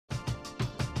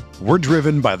We're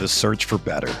driven by the search for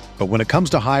better. But when it comes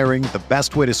to hiring, the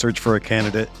best way to search for a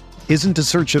candidate isn't to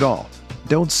search at all.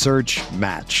 Don't search,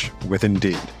 match with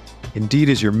Indeed. Indeed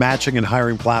is your matching and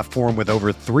hiring platform with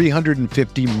over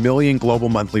 350 million global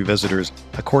monthly visitors,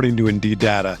 according to Indeed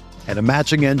data, and a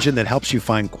matching engine that helps you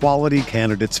find quality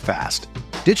candidates fast.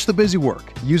 Ditch the busy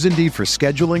work. Use Indeed for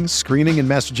scheduling, screening, and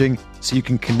messaging so you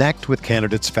can connect with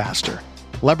candidates faster.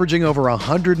 Leveraging over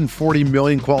 140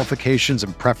 million qualifications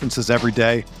and preferences every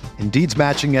day, Indeed's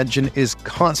matching engine is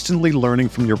constantly learning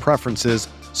from your preferences,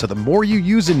 so the more you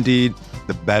use Indeed,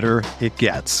 the better it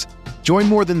gets. Join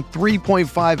more than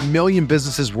 3.5 million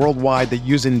businesses worldwide that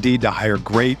use Indeed to hire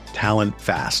great talent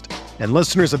fast. And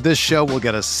listeners of this show will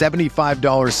get a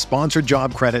 $75 sponsored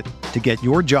job credit to get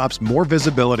your jobs more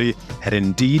visibility at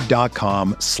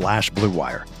Indeed.com/Blue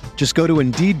Wire. Just go to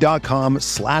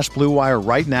Indeed.com/Blue Wire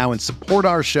right now and support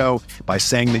our show by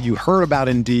saying that you heard about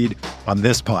Indeed on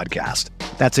this podcast.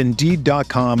 That's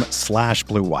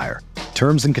Indeed.com/Blue Wire.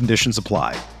 Terms and conditions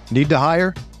apply. Need to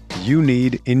hire? You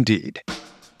need Indeed.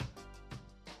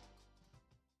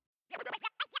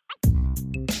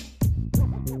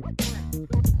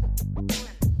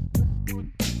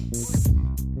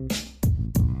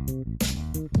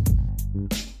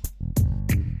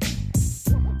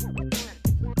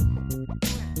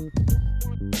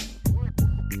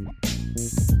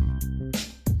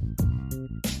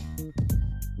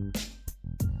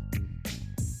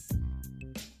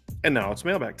 And now it's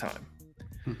mailbag time.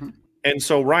 And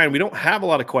so, Ryan, we don't have a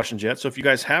lot of questions yet. So if you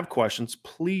guys have questions,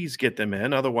 please get them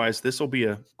in. Otherwise, this will be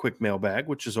a quick mailbag,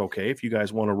 which is okay. If you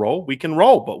guys want to roll, we can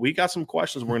roll. But we got some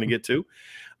questions we're going to get to.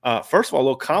 First of all, a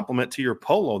little compliment to your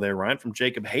polo there, Ryan, from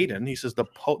Jacob Hayden. He says that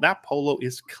polo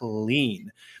is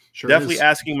clean. Sure Definitely is.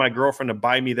 Asking my girlfriend to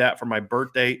buy me that for my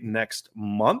birthday next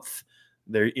month.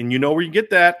 There, and you know where you get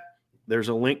that. There's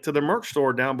a link to the merch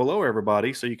store down below,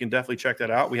 everybody, so you can definitely check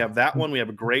that out. We have that one. We have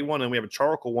a gray one, and we have a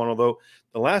charcoal one, although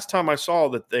the last time I saw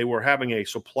that they were having a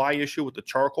supply issue with the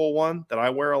charcoal one that I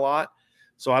wear a lot,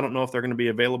 so I don't know if they're going to be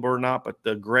available or not, but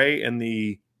the gray and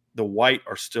the white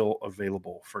are still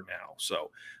available for now.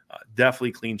 So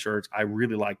definitely clean shirts. I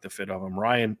really like the fit of them.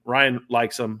 Ryan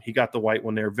likes them. He got the white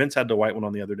one there. Vince had the white one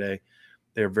on the other day.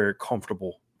 They're very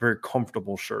comfortable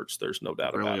shirts. There's no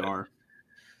doubt about it. They really are.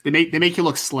 They make you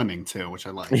look slimming too, which I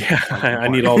like. Yeah, I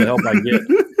need all the help I get.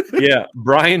 Yeah,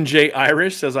 Brian J.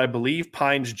 Irish says, I believe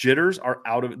Pine's jitters are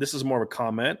out of it. This is more of a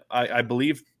comment. I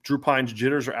believe Drew Pine's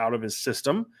jitters are out of his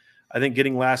system. I think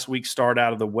getting last week's start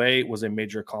out of the way was a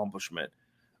major accomplishment.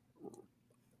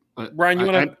 Ryan, you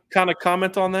want to kind of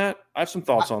comment on that? I have some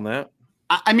thoughts on that.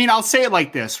 I mean, I'll say it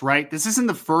like this, right? This isn't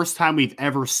the first time we've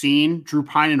ever seen Drew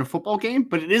Pine in a football game,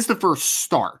 but it is the first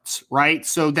start, right?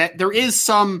 So that there is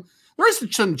some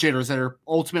jitters that are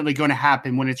ultimately going to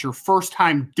happen when it's your first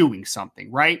time doing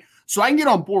something, right? So I can get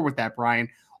on board with that, Brian.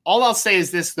 All I'll say is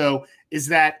this, though, is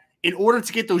that in order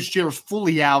to get those jitters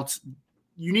fully out,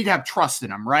 you need to have trust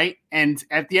in them, right? And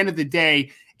at the end of the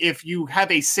day, if you have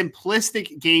a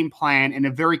simplistic game plan and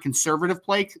a very conservative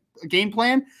game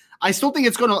plan, I still think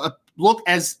it's going to look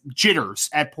as jitters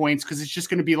at points because it's just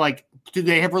going to be like, do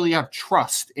they really have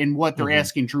trust in what they're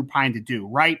asking Drew Pine to do,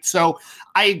 right? So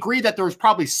I agree that there's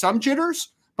probably some jitters,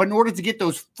 but in order to get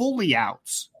those fully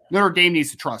outs, Notre Dame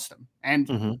needs to trust him.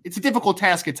 And it's a difficult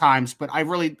task at times, but I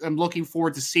really am looking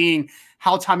forward to seeing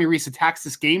how Tommy Rees attacks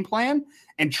this game plan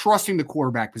and trusting the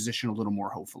quarterback position a little more,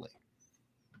 hopefully.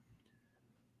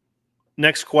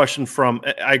 Next question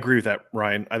I agree with that,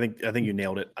 Ryan. I think you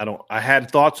nailed it. I had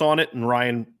thoughts on it, and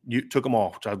Ryan, you took them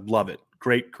all, which I love it.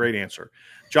 Great answer.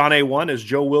 John A1, is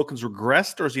Joe Wilkins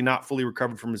regressed, or is he not fully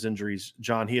recovered from his injuries?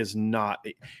 John, he is not.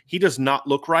 He does not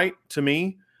look right to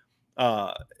me.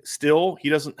 Still, he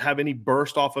doesn't have any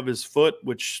burst off of his foot,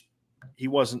 which he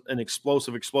wasn't an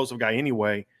explosive guy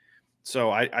anyway.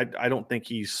 So I don't think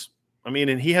he's. I mean,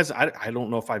 and he has. I don't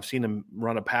know if I've seen him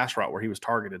run a pass route where he was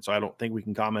targeted, so I don't think we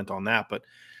can comment on that. But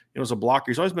as a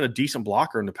blocker, he's always been a decent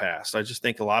blocker in the past. I just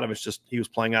think a lot of it's just he was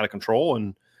playing out of control,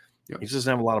 and he just doesn't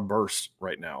have a lot of bursts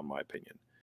right now, in my opinion.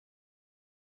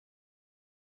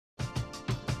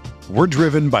 We're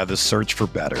driven by the search for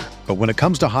better. But when it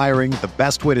comes to hiring, the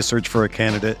best way to search for a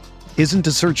candidate isn't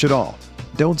to search at all.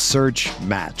 Don't search,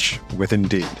 match with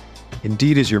Indeed.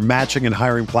 Indeed is your matching and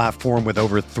hiring platform with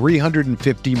over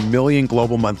 350 million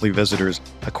global monthly visitors,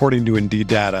 according to Indeed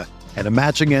data, and a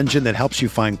matching engine that helps you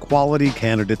find quality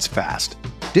candidates fast.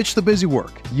 Ditch the busy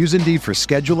work. Use Indeed for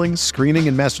scheduling, screening,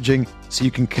 and messaging so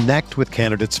you can connect with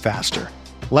candidates faster.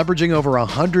 Leveraging over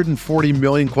 140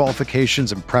 million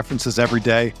qualifications and preferences every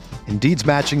day, Indeed's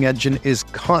matching engine is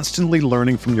constantly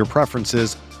learning from your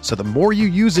preferences, so the more you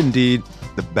use Indeed,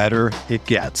 the better it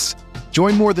gets.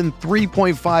 Join more than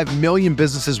 3.5 million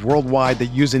businesses worldwide that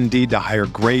use Indeed to hire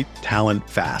great talent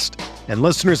fast. And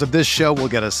listeners of this show will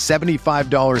get a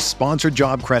 $75 sponsored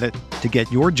job credit to get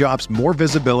your jobs more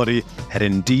visibility at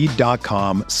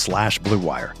Indeed.com/Blue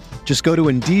Wire. Just go to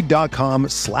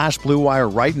Indeed.com/Blue Wire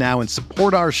right now and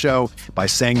support our show by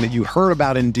saying that you heard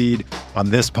about Indeed on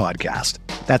this podcast.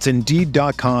 That's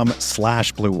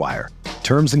Indeed.com/Blue Wire.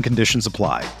 Terms and conditions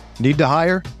apply. Need to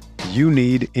hire? You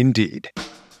need Indeed.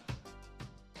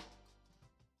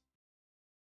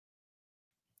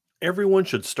 Everyone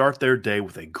should start their day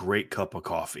with a great cup of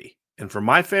coffee. And for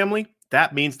my family,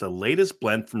 that means the latest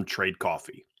blend from Trade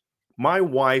Coffee. My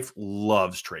wife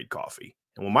loves Trade Coffee.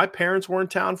 And when my parents were in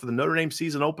town for the Notre Dame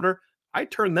season opener, I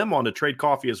turned them on to Trade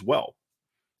Coffee as well.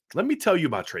 Let me tell you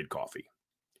about Trade Coffee.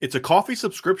 It's a coffee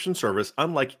subscription service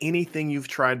unlike anything you've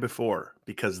tried before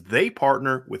because they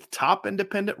partner with top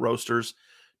independent roasters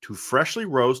to freshly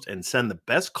roast and send the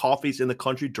best coffees in the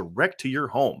country direct to your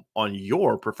home on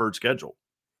your preferred schedule.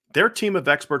 Their team of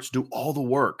experts do all the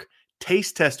work,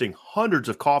 taste testing hundreds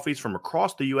of coffees from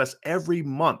across the U.S. every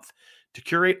month to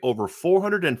curate over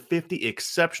 450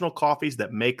 exceptional coffees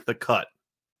that make the cut.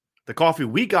 The coffee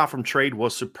we got from Trade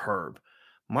was superb.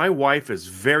 My wife is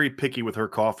very picky with her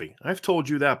coffee. I've told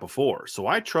you that before, so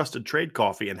I trusted Trade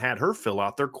Coffee and had her fill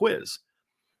out their quiz.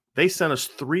 They sent us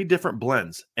 3 different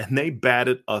blends, and they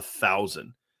batted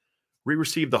 1,000. We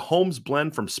received the Holmes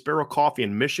blend from Sparrow Coffee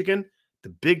in Michigan, the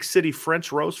Big City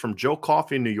French Roast from Joe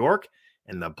Coffee in New York,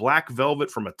 and the Black Velvet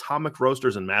from Atomic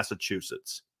Roasters in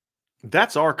Massachusetts.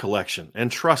 That's our collection,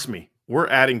 and trust me, we're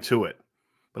adding to it.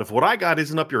 But if what I got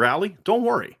isn't up your alley, don't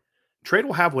worry. Trade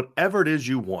will have whatever it is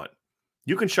you want.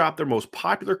 You can shop their most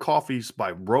popular coffees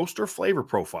by roast or flavor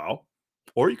profile,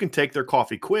 or you can take their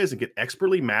coffee quiz and get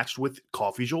expertly matched with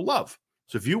coffees you'll love.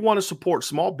 So if you want to support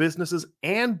small businesses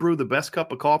and brew the best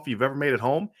cup of coffee you've ever made at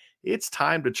home, it's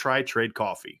time to try Trade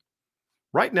Coffee.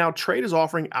 Right now, Trade is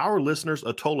offering our listeners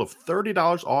a total of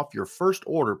 $30 off your first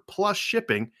order plus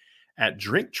shipping at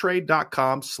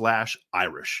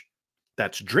drinktrade.com/Irish.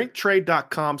 That's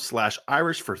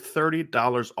drinktrade.com/Irish for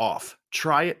 $30 off.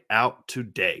 Try it out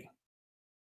today.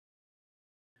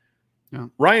 Yeah.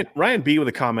 Ryan B with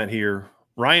a comment here.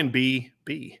 Ryan B.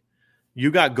 You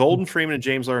got Golden Freeman and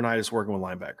James Laurinaitis working with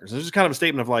linebackers. This is kind of a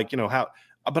statement of like, how,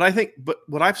 but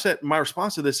what I've said, my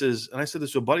response to this is, and I said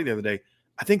this to a buddy the other day,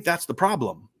 I think that's the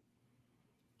problem.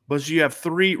 But you have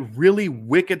 3 really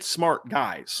wicked smart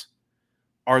guys.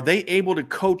 Are they able to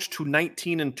coach to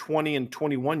 19 and 20 and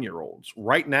 21-year-olds?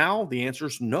 Right now, the answer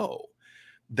is no.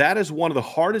 That is one of the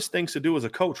hardest things to do as a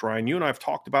coach, Ryan. You and I have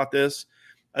talked about this.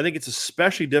 I think it's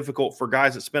especially difficult for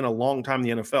guys that spend a long time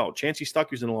in the NFL. Chancey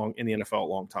Stuckey's in the NFL a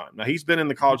long time. Now, he's been in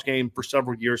the college game for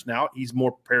several years now. He's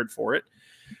more prepared for it.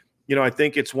 I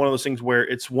think it's one of those things where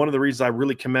it's one of the reasons I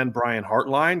really commend Brian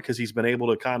Hartline because he's been able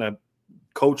to kind of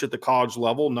coach at the college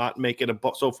level, not make it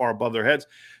so far above their heads.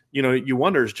 You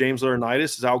wonder, is James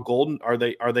Laurinaitis, is Al Golden,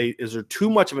 is there too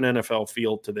much of an NFL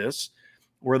feel to this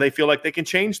where they feel like they can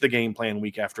change the game plan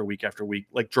week after week after week,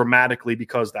 like dramatically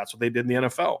because that's what they did in the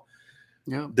NFL?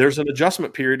 Yeah. There's an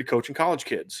adjustment period to coaching college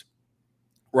kids.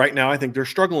 Right now, I think they're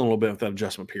struggling a little bit with that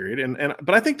adjustment period,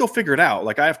 but I think they'll figure it out.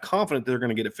 Like I have confidence they're going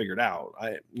to get it figured out.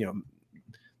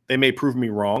 They may prove me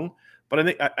wrong, but I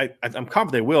think I'm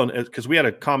confident they will. Because we had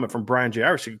a comment from Brian J.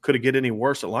 Irish, could it get any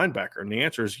worse at linebacker? And the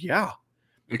answer is yeah,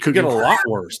 it could get a lot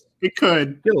worse. It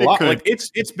could get a lot. Like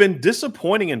it's been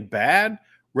disappointing and bad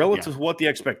relative to what the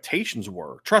expectations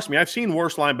were. Trust me, I've seen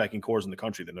worse linebacking cores in the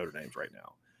country than Notre Dame's right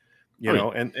now.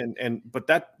 But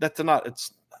that's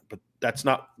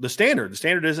not the standard. The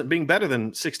standard isn't being better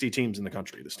than 60 teams in the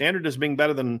country. The standard is being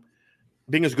better than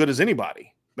being as good as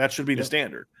anybody. That should be the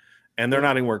standard. And they're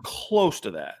not anywhere close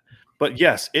to that. But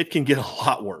yes, it can get a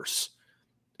lot worse.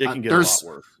 It can get a lot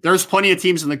worse. There's plenty of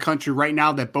teams in the country right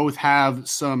now that both have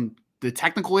the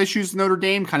technical issues in Notre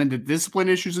Dame, kind of the discipline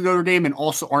issues in Notre Dame, and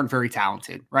also aren't very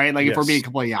talented, right? Like if we're being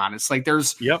completely honest, like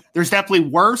there's definitely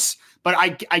worse. But I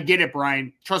get it,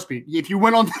 Brian. Trust me. If you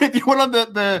went on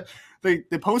the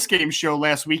post game show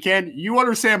last weekend, you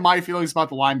understand my feelings about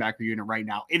the linebacker unit right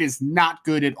now. It is not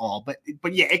good at all. But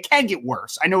yeah, it can get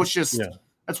worse. I know it's just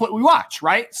that's what we watch,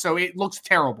 right? So it looks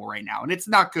terrible right now, and it's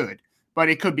not good. But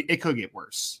it could get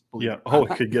worse. Yeah. Oh,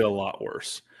 it could get a lot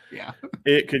worse. Yeah.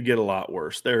 It could get a lot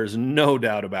worse. There's no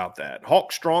doubt about that.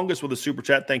 Hawk Strongest with a super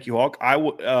chat. Thank you, Hawk.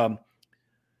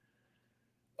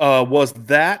 Was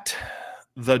that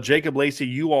the Jacob Lacey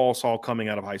you all saw coming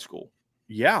out of high school?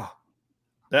 Yeah.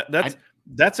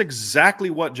 That's exactly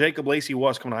what Jacob Lacey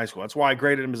was coming to high school. That's why I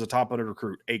graded him as a top 100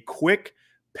 recruit. A quick,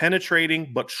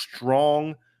 penetrating, but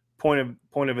strong point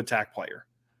of attack player.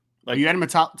 Like you had him a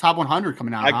top 100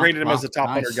 coming out. I graded him as a top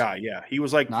nice. 100 guy. Yeah, he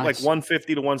was like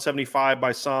 150 to 175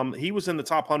 by some. He was in the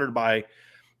top 100 by, I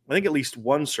think, at least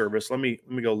one service. Let me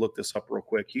go look this up real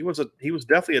quick. He was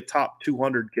definitely a top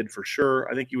 200 kid for sure.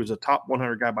 I think he was a top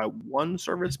 100 guy by one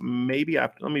service, maybe.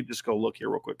 Let me just go look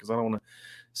here real quick because I don't want to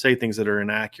say things that are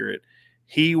inaccurate.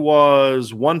 He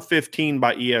was 115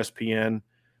 by ESPN,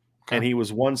 and he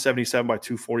was 177 by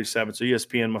 247. So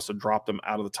ESPN must have dropped him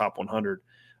out of the top 100.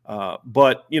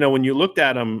 But, when you looked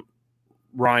at him,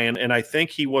 Ryan, and I think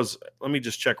he was – let me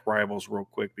just check Rivals real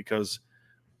quick because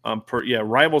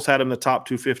Rivals had him in the top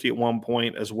 250 at one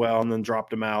point as well and then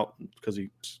dropped him out because he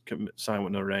signed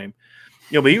with Notre Dame.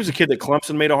 But he was a kid that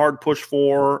Clemson made a hard push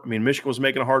for. I mean, Michigan was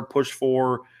making a hard push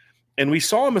for. And we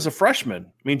saw him as a freshman.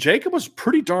 I mean, Jacob was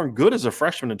pretty darn good as a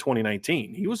freshman in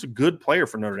 2019. He was a good player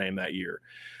for Notre Dame that year.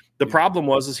 The problem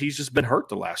was he's just been hurt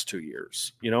the last 2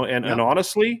 years, and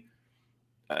honestly –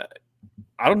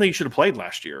 I don't think he should have played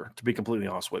last year, to be completely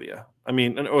honest with you. I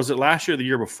mean, or was it last year or the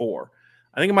year before?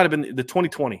 I think it might have been the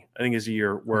 2020, I think is the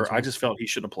year where I just felt he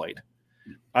shouldn't have played.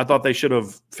 I thought they should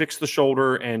have fixed the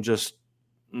shoulder and just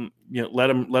let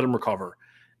him recover.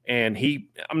 And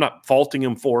I'm not faulting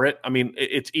him for it. I mean,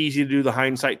 it's easy to do the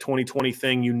hindsight 2020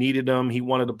 thing. You needed him. He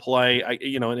wanted to play, and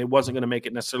it wasn't going to make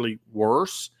it necessarily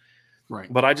worse.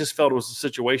 Right. But I just felt it was a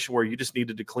situation where you just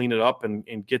needed to clean it up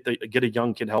and get a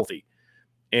young kid healthy.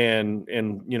 And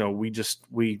we just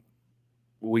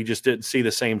didn't see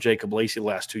the same Jacob Lacey the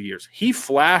last 2 years. He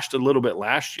flashed a little bit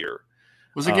last year.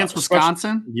 Was it against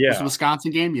Wisconsin? Yeah. Was it the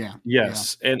Wisconsin game? Yeah.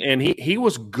 Yes. Yeah. And he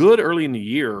was good early in the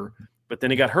year, but then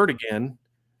he got hurt again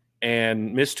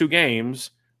and missed 2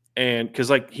 games. And because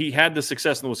he had the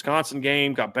success in the Wisconsin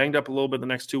game, got banged up a little bit the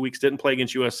next 2 weeks, didn't play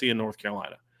against USC and North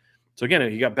Carolina. So again,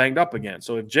 he got banged up again.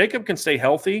 So if Jacob can stay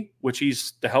healthy, which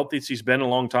he's the healthiest he's been in a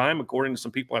long time, according to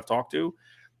some people I've talked to,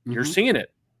 you're seeing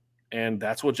it. And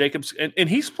that's what Jacob's – and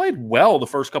he's played well the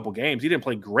first couple games. He didn't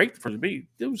play great the first –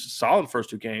 it was solid the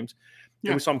first 2 games.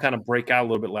 Yeah. We saw him kind of break out a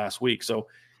little bit last week. So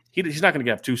he's not going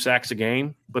to have 2 sacks a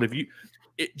game. But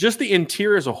just the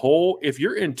interior as a whole, if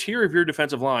your interior of your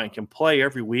defensive line can play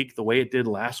every week the way it did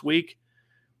last week,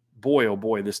 boy, oh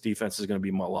boy, this defense is going to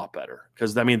be a lot better.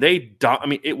 Because,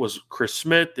 it was Chris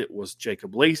Smith, it was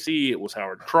Jacob Lacey, it was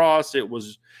Howard Cross, it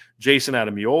was Jason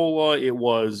Adamiola, it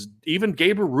was even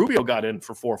Gabriel Rubio got in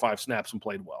for 4 or 5 snaps and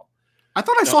played well. I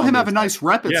thought I saw him have a nice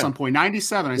rep at some point,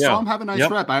 97. I saw him have a nice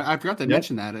rep. I forgot to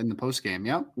mention that in the postgame.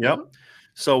 Yep.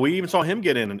 So we even saw him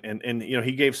get in and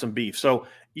he gave some beef. So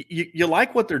you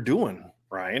like what they're doing,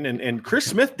 Ryan. And Chris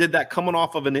Smith did that coming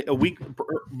off of a week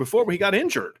before he got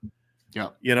injured.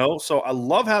 Yeah. So I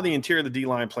love how the interior of the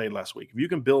D-line played last week. If you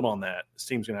can build on that, this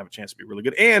team's going to have a chance to be really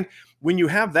good. And when you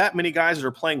have that many guys that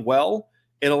are playing well,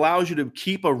 it allows you to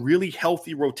keep a really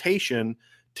healthy rotation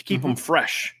to keep them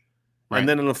fresh. Right. And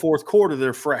then in the fourth quarter,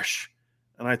 they're fresh.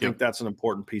 And I think that's an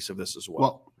important piece of this as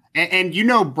well. And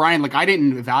Brian, I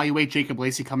didn't evaluate Jacob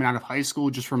Lacey coming out of high school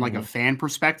just from a fan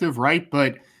perspective, right?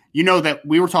 But that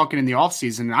we were talking in the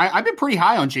offseason, and I've been pretty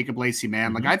high on Jacob Lacey,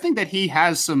 man. I think that he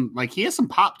has some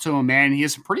pop to him, man. He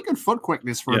has some pretty good foot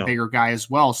quickness for a bigger guy as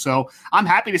well. So I'm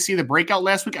happy to see the breakout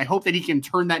last week. I hope that he can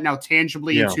turn that now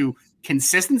tangibly into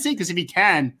consistency, because if he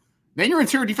can, then your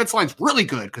interior defense line's really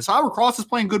good, because Howard Cross is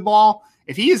playing good ball.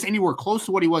 If he is anywhere close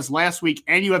to what he was last week,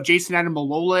 and you have Jason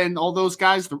Adamalola and all those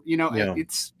guys,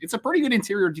 it's a pretty good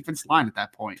interior defense line at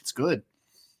that point. It's good.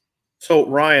 So,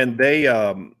 Ryan,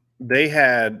 they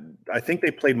had, I think they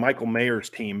played Michael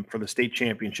Mayer's team for the state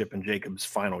championship in Jacob's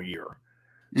final year.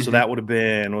 So that would have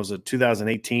been, was it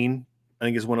 2018? I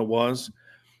think is when it was.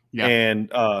 Yeah.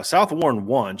 And South Warren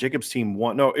won. Jacob's team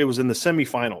won. No, it was in the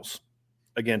semifinals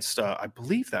against, I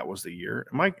believe that was the year.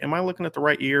 Am I looking at the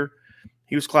right year?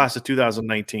 He was class of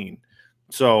 2019.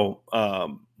 So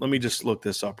let me just look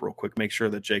this up real quick, make sure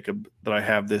that that I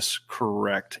have this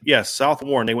correct. Yes, South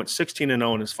Warren, they went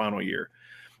 16-0 in his final year.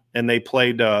 And they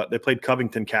played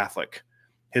Covington Catholic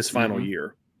his final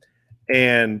year.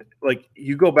 And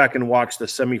you go back and watch the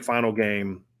semifinal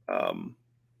game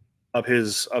of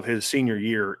his senior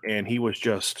year, and he was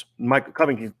just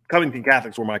Covington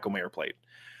Catholic's where Michael Mayer played.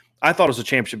 I thought it was a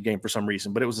championship game for some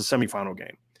reason, but it was a semifinal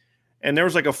game. And there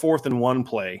was a 4th and 1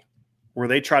 play where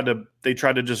they tried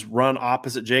to just run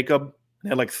opposite Jacob. They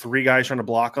had 3 guys trying to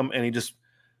block him, and he just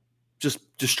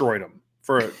destroyed him.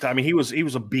 He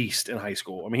was a beast in high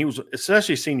school. He was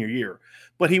especially senior year,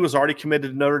 but he was already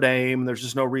committed to Notre Dame. There's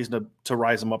just no reason to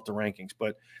rise him up the rankings.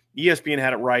 But ESPN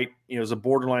had it right. As a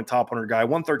borderline top 100 guy,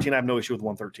 113. I have no issue with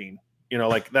 113.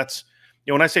 That's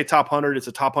when I say top 100, it's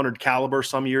a top 100 caliber.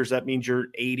 Some years that means you're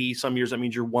 80. Some years that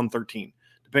means you're 113,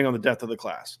 depending on the depth of the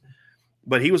class.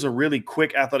 but he was a really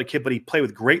quick, athletic kid, but he played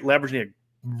with great leverage and he had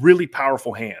really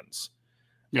powerful hands.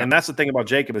 Yeah. And that's the thing about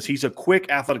Jacob is he's a quick,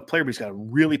 athletic player, but he's got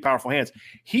really powerful hands.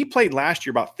 He played last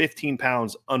year about 15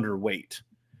 pounds underweight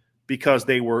because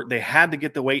they had to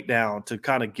get the weight down to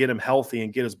kind of get him healthy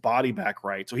and get his body back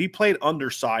right. So he played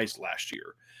undersized last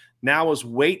year. Now his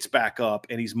weight's back up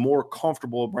and he's more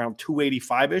comfortable around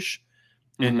 285-ish,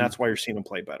 and that's why you're seeing him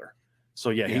play better. So,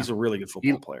 yeah, he's a really good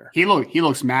football player. He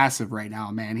looks massive right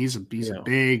now, man. He's a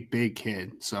big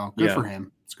kid. So good for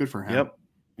him. It's good for him.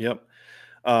 Yep.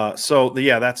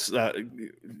 That's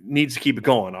needs to keep it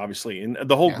going, obviously, and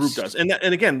the whole group does. And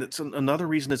again, that's another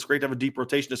reason it's great to have a deep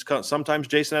rotation. Is sometimes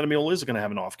Jason Ademilola is going to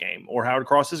have an off game, or Howard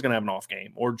Cross is going to have an off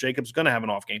game, or Jacob's going to have an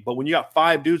off game. But when you got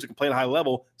 5 dudes that can play at a high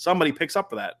level, somebody picks up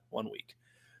for that 1 week,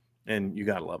 and you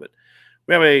got to love it.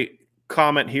 We have a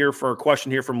comment here for a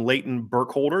question here from Leighton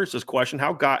Burkholder. It says, question,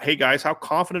 hey guys, how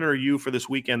confident are you for this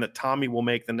weekend that Tommy will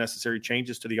make the necessary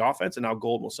changes to the offense and how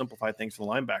Golden will simplify things for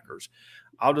the linebackers?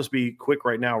 I'll just be quick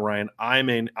right now, Ryan. I am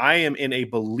in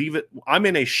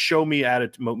a show me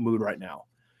attitude mood right now.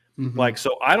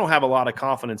 So I don't have a lot of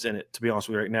confidence in it, to be honest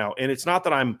with you right now. And it's not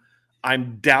that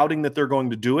I'm doubting that they're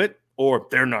going to do it or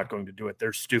they're not going to do it.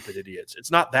 They're stupid idiots.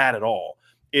 It's not that at all.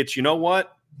 It's, you know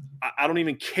what? I don't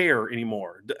even care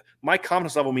anymore. My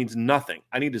confidence level means nothing.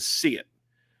 I need to see it,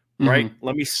 right?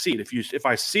 Let me see it. If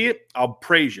I see it, I'll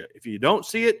praise you. If you don't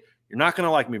see it, you're not going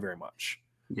to like me very much.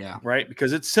 Yeah. Right?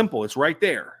 Because it's simple. It's right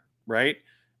there, right?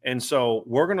 And so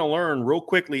we're going to learn real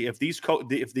quickly here's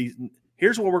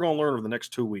what we're going to learn over the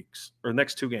next 2 weeks or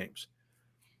next 2 games.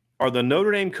 Are the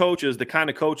Notre Dame coaches the kind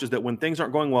of coaches that when things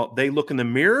aren't going well, they look in the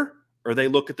mirror or they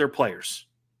look at their players?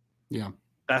 Yeah.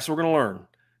 That's what we're going to learn.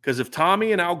 Because if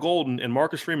Tommy and Al Golden and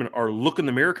Marcus Freeman are look in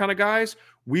the mirror kind of guys,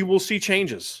 we will see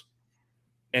changes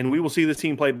and we will see the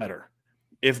team play better.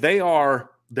 If they're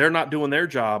not doing their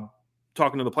job,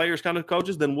 talking to the players kind of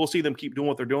coaches, then we'll see them keep doing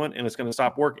what they're doing and it's going to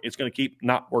stop working. It's going to keep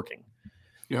not working.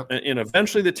 Yep. And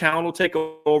eventually the talent will take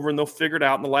over and they'll figure it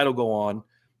out and the light will go on,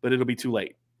 but it'll be too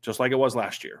late, just like it was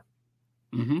last year.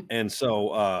 And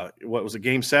so what was it,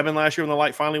 game 7 last year when the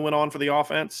light finally went on for the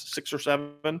offense, 6 or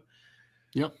 7?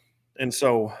 Yep. And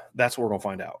so that's what we're going to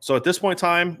find out. So at this point in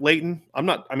time, Leighton, I'm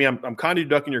kind of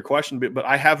ducking your question, but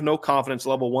I have no confidence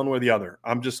level one way or the other.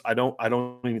 I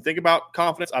don't even think about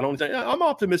confidence. I don't think I'm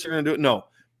optimistic they're going to do it. No,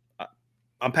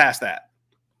 I'm past that.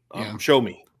 Show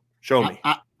me.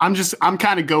 I'm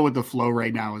kind of go with the flow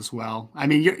right now as well. I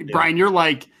mean, Brian, you're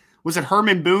like, was it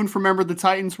Herman Boone from Remember the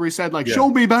Titans where he said show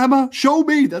me, Bama, show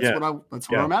me. That's where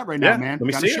I'm at right now, man. Let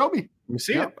me see show me. Let me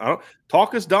see it.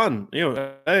 Talk is done.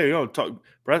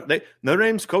 Notre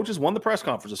Dame's coaches won the press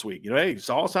conference this week. It's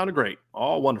all sounded great.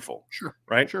 All wonderful. Sure.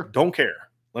 Right? Sure. Don't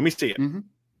care. Let me see it.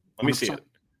 Let me see it.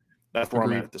 That's where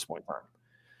I'm at this point in time.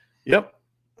 Yep.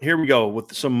 Here we go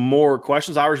with some more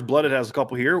questions. Irish Blooded has a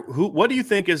couple here. What do you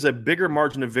think is a bigger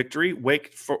margin of victory,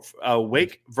 Wake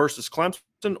versus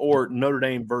Clemson or Notre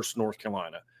Dame versus North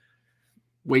Carolina?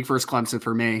 Wake versus Clemson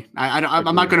for me.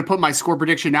 I'm not going to put my score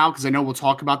prediction now because I know we'll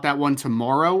talk about that one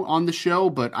tomorrow on the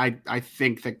show, but I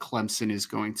think that Clemson is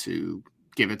going to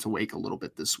give it to Wake a little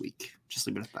bit this week. Just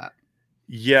leave it at that.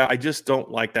 Yeah, I just don't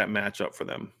like that matchup for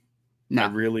them. No. I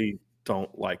really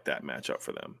don't like that matchup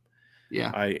for them.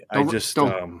 Yeah.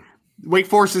 Wake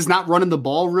Forest is not running the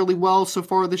ball really well so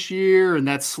far this year, and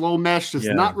that slow mesh does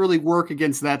not really work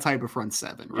against that type of front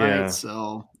seven, right? Yeah.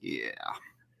 So, yeah.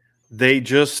 They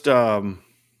just to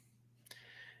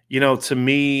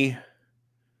me,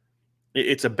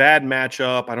 it's a bad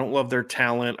matchup. I don't love their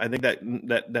talent. I think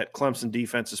that Clemson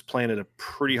defense is playing at a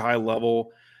pretty high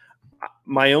level.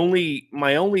 My only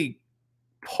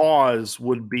pause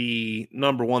would be,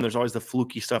 number one, there's always the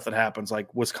fluky stuff that happens,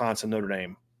 like Wisconsin, Notre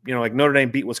Dame. Like Notre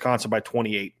Dame beat Wisconsin by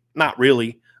 28. Not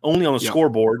really, only on the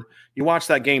scoreboard. You watch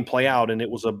that game play out, and it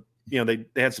was they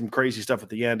had some crazy stuff at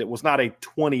the end. It was not a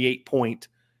 28-point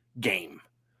game,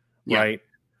 right?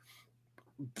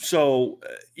 So,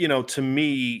 to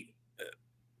me,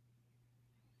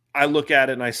 I look at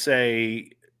it and I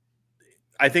say,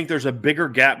 I think there's a bigger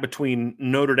gap between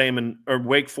Notre Dame or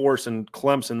Wake Forest and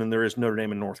Clemson than there is Notre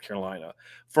Dame and North Carolina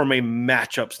from a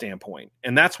matchup standpoint.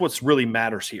 And that's what's really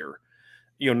matters here.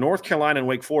 North Carolina and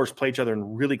Wake Forest play each other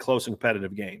in really close and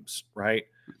competitive games, right?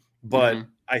 But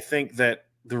I think that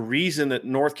the reason that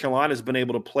North Carolina has been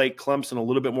able to play Clemson a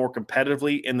little bit more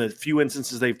competitively in the few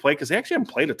instances they've played, because they actually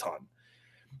haven't played a ton.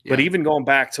 Yeah. But even going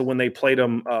back to when they played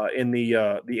them in the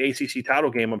ACC title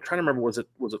game, I'm trying to remember, was it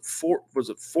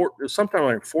sometime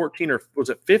like 14 or was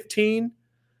it 15?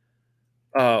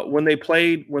 When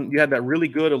you had that really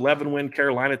good 11-win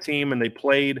Carolina team and they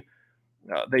played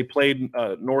They played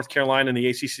North Carolina in the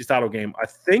ACC title game. I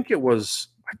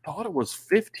thought it was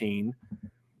 15,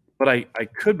 but I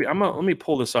could be. Let me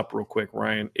pull this up real quick,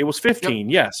 Ryan. It was 15.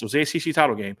 Yep. Yes, it was the ACC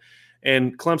title game.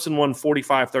 And Clemson won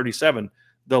 45-37.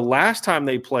 The last time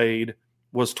they played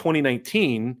was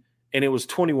 2019, and it was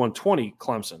 21-20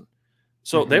 Clemson.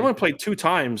 So they only played 2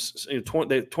 times, the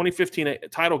 2015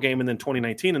 title game and then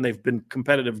 2019, and they've been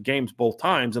competitive games both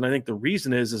times. And I think the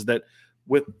reason is that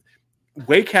with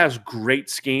Wake has great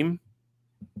scheme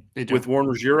with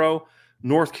Warner Giro.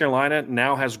 North Carolina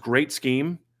now has great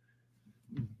scheme,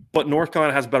 but North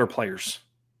Carolina has better players,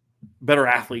 better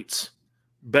athletes,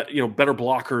 better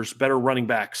blockers, better running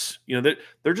backs.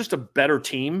 They're just a better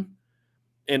team.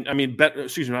 And I mean,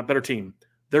 not better team.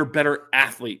 They're better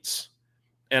athletes.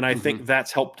 And I think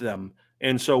that's helped them.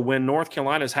 And so when North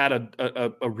Carolina's had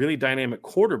a really dynamic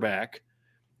quarterback,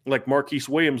 like Marquise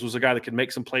Williams was a guy that could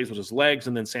make some plays with his legs,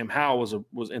 and then Sam Howell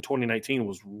was in 2019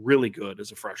 was really good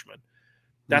as a freshman.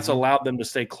 That's allowed them to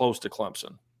stay close to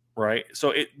Clemson, right?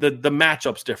 So the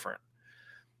matchup's different.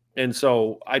 And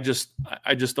so I just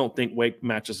don't think Wake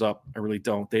matches up. I really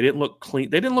don't. They didn't look clean.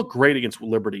 They didn't look great against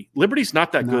Liberty. Liberty's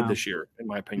not that good this year, in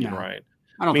my opinion, Ryan.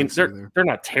 I mean, they're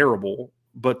not terrible,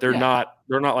 but they're not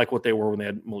like what they were when they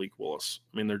had Malik Willis.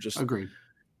 I mean, they're just agreed.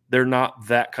 They're not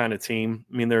that kind of team.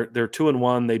 I mean, they're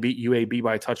 2-1. They beat UAB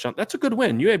by a touchdown. That's a good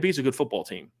win. UAB is a good football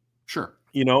team. Sure.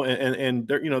 And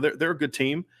they're a good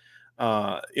team.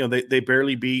 They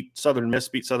barely beat Southern Miss.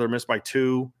 Beat Southern Miss by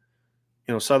 2.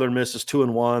 Southern Miss is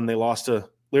 2-1. They lost to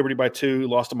Liberty by 2.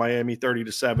 Lost to Miami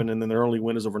 30-7, and then their only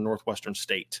win is over Northwestern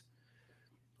State.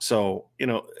 So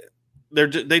they're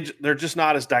just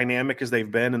not as dynamic as they've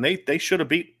been, and they should have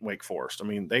beat Wake Forest. I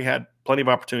mean, they had plenty of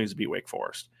opportunities to beat Wake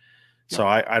Forest. So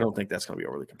I don't think that's going to be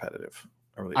overly competitive.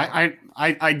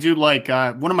 I do like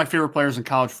one of my favorite players in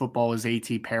college football is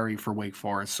A.T. Perry for Wake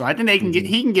Forest. So I think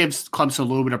he can give Clemson a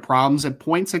little bit of problems at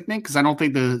points, I think, because I don't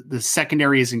think the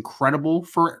secondary is incredible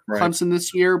for Clemson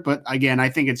this year. But again, I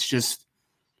just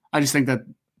think that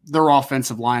their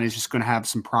offensive line is just going to have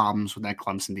some problems with that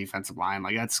Clemson defensive line.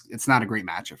 Like it's not a great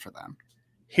matchup for them.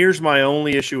 Here's my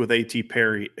only issue with A.T.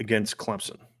 Perry against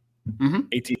Clemson.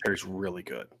 A.T. Perry's really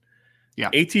good. Yeah.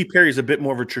 A.T. Perry is a bit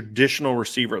more of a traditional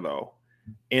receiver, though,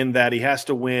 in that he has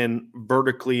to win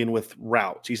vertically and with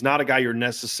routes. He's not a guy you're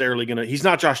necessarily going to – he's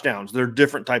not Josh Downs. They're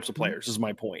different types of players is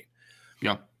my point.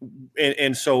 Yeah.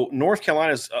 And so North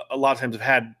Carolina's a lot of times have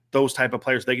had those type of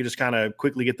players. They can just kind of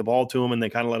quickly get the ball to them and they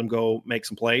kind of let them go make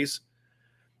some plays.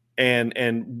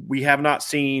 And we have not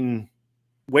seen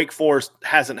 – Wake Forest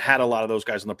hasn't had a lot of those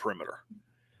guys on the perimeter.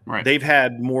 Right. They've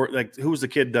had more like who's the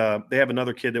kid? They have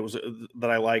another kid that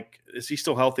I like. Is he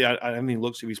still healthy? I haven't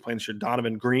looked see if he's playing this year.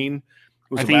 Donovan Green,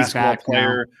 who's a basketball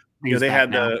player. They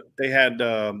had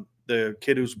the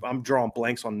kid who's I'm drawing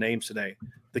blanks on names today.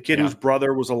 The kid whose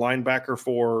brother was a linebacker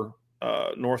for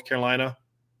North Carolina.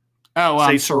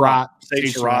 Oh, Surratt.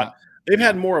 Surratt. They've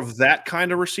had more of that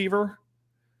kind of receiver.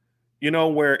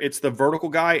 Where it's the vertical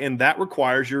guy, and that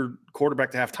requires your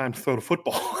quarterback to have time to throw the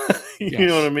football. You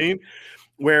know what I mean?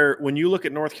 Where when you look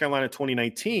at North Carolina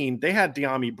 2019, they had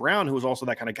De'Ami Brown, who was also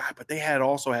that kind of guy, but they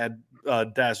also had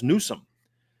Daz Newsome.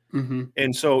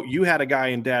 And so you had a guy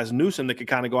in Daz Newsome that could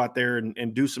kind of go out there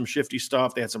and do some shifty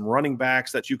stuff. They had some running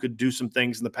backs that you could do some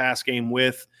things in the pass game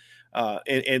with,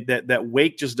 and that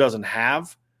Wake just doesn't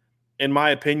have, in my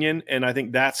opinion. And I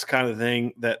think that's kind of the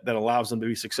thing that allows them to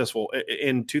be successful.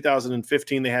 In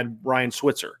 2015, they had Ryan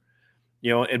Switzer,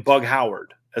 and Bug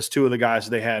Howard as two of the guys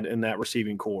they had in that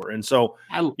receiving core. And so,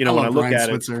 when I look Ryan at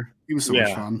Switzer. He was so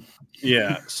much fun.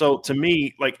 Yeah. So to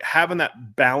me, like having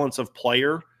that balance of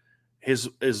player is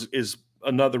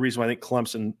another reason why I think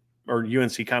Clemson or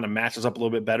UNC kind of matches up a little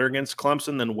bit better against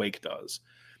Clemson than Wake does.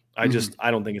 I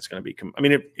don't think it's going to be. I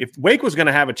mean, if Wake was going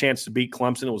to have a chance to beat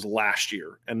Clemson, it was last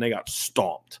year, and they got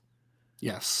stomped.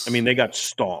 Yes. I mean, they got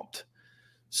stomped.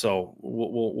 So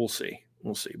we'll see.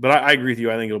 We'll see. But I agree with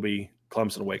you. I think it'll be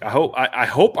Clemson and Wake. I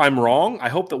hope I'm wrong. I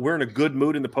hope that we're in a good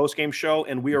mood in the postgame show,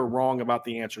 and we are wrong about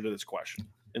the answer to this question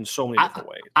in so many different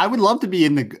ways. I would love to be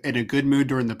in a good mood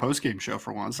during the postgame show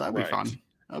for once. That'd be fun.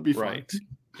 That'd be fun. Right.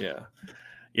 Yeah.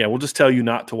 Yeah. We'll just tell you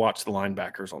not to watch the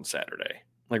linebackers on Saturday.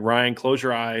 Like, Ryan, close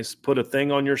your eyes, put a thing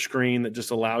on your screen that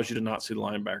just allows you to not see the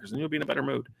linebackers, and you'll be in a better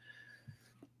mood.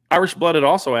 Irish Blooded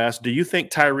also asked, do you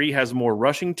think Tyree has more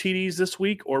rushing TDs this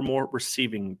week or more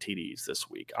receiving TDs this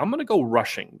week? I'm going to go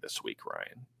rushing this week,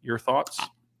 Ryan. Your thoughts?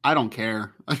 I don't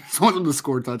care. I just want them to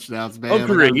score touchdowns, man.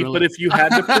 Agreed, but if you had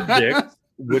to predict,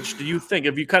 which do you think?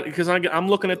 If you cut, because I'm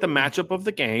looking at the matchup of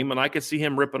the game, and I could see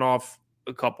him ripping off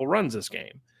a couple runs this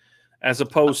game, as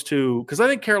opposed to because I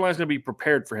think Carolina's going to be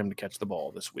prepared for him to catch the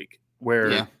ball this week.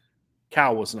 Where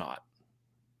Cal was not.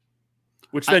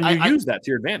 Which then you use that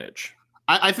to your advantage.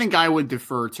 I think I would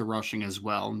defer to rushing as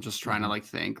well. I'm just trying to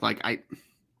think. I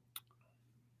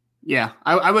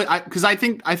would, because I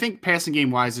think passing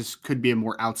game wise, this could be a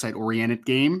more outside oriented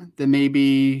game than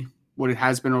maybe what it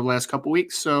has been over the last couple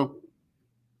weeks. So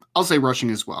I'll say rushing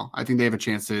as well. I think they have a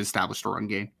chance to establish the run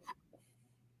game.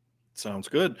 Sounds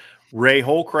good. Ray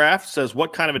Holcraft says,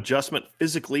 what kind of adjustment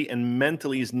physically and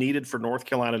mentally is needed for North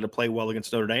Carolina to play well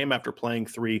against Notre Dame after playing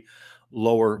 3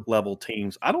 lower level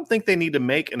teams? I don't think they need to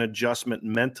make an adjustment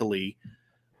mentally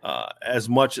as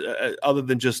much other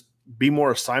than just be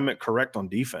more assignment correct on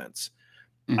defense.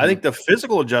 Mm-hmm. I think the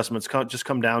physical adjustments just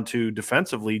come down to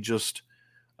defensively, just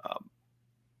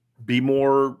be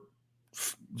more,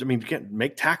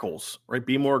 make tackles, right?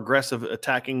 Be more aggressive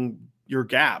attacking your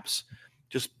gaps.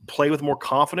 Just play with more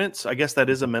confidence. I guess that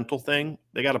is a mental thing.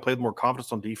 They got to play with more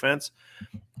confidence on defense.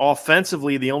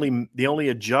 Offensively, the only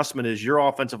adjustment is your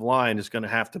offensive line is going to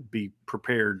have to be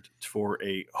prepared for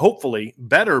hopefully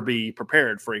better be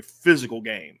prepared for a physical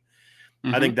game.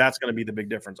 Mm-hmm. I think that's going to be the big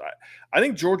difference. I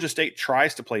think Georgia State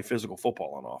tries to play physical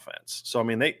football on offense. So,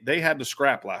 they had to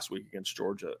scrap last week against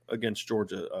Georgia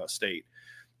State.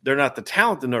 They're not the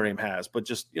talent that Notre Dame has, but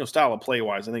just, style of play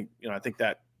wise, I think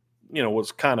that,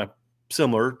 was kind of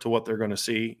similar to what they're going to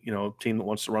see, a team that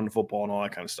wants to run the football and all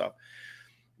that kind of stuff.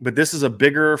 But this is a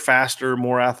bigger, faster,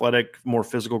 more athletic, more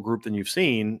physical group than you've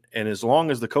seen. And as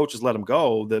long as the coaches let them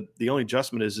go, the only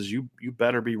adjustment is you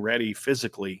better be ready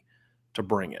physically to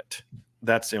bring it.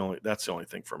 That's the only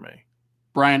thing for me.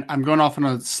 Brian, I'm going off on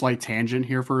a slight tangent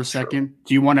here for a second. Sure.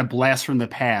 Do you want a blast from the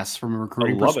past from a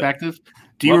recruiting perspective?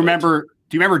 Do you remember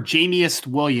Jamiest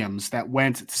Williams that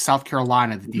went to South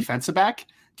Carolina, the defensive back?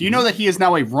 Do you know that he is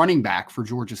now a running back for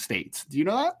Georgia State? Do you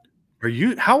know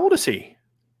that? How old is he?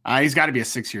 He's got to be a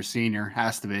 6-year senior.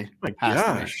 Has to be. My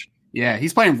gosh. Yeah,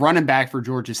 he's playing running back for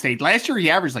Georgia State. Last year, he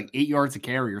averaged 8 yards a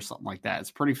carry or something like that.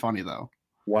 It's pretty funny, though.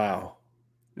 Wow.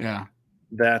 Yeah.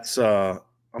 That's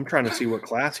I'm trying to see what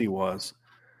class he was.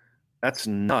 That's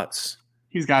nuts.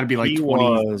 He's got to be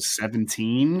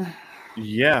 2017.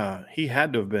 Yeah, he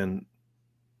had to have been.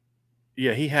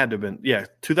 Yeah, he had to have been. Yeah,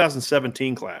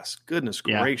 2017 class. Goodness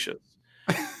gracious.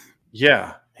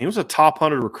 Yeah, he was a top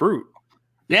 100 recruit.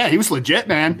 Yeah, he was legit,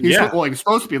 man. He was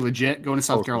supposed to be legit going to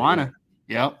South Carolina.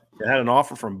 Yep. He had an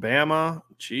offer from Bama.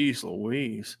 Jeez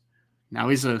Louise. Now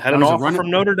he's had an offer from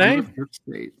Notre Dame.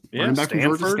 Running back from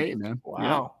Georgia State, man. Wow.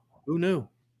 Yeah. Who knew?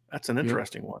 That's an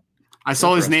interesting one. I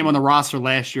saw his name on the roster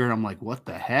last year, and I'm like, what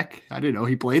the heck? I didn't know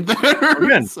he played there.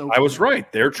 Again, I was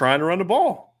right. They're trying to run the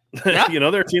ball. Yeah.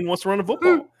 Their team wants to run the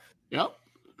football. Yep.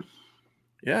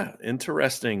 Yeah,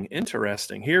 interesting.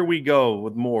 Here we go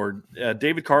with more.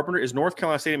 David Carpenter, is North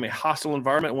Carolina Stadium a hostile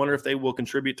environment? I wonder if they will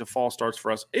contribute to false starts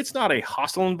for us. It's not a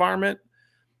hostile environment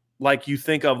like you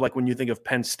think of, like when you think of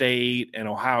Penn State and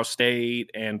Ohio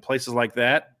State and places like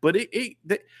that. But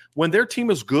when their team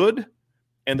is good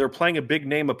and they're playing a big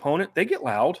name opponent, they get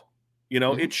loud.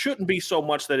 It shouldn't be so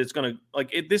much that it's going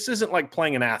to this isn't like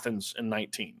playing in Athens in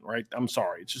 19, right? I'm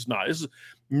sorry. It's just not. This is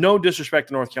no disrespect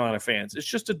to North Carolina fans. It's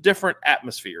just a different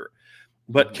atmosphere.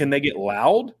 But can they get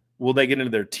loud? Will they get into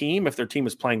their team if their team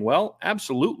is playing well?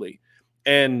 Absolutely.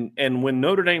 And when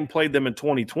Notre Dame played them in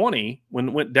 2020,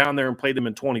 when went down there and played them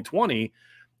in 2020,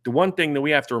 the one thing that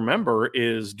we have to remember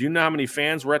is, do you know how many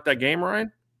fans were at that game,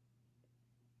 Ryan?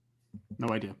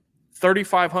 No idea.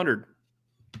 3,500.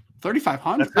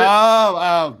 3,500.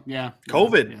 Oh, yeah.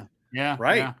 COVID. Yeah.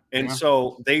 Right. Yeah, and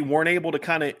so they weren't able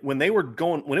to when they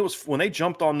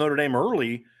jumped on Notre Dame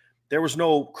early, there was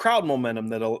no crowd momentum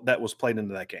that was played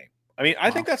into that game. I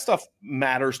think that stuff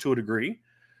matters to a degree.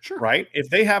 Sure. Right. If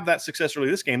they have that success early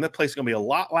this game, that place is going to be a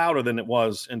lot louder than it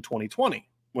was in 2020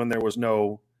 when there was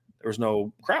no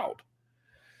crowd.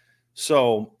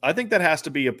 So I think that has to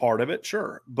be a part of it.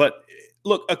 Sure. But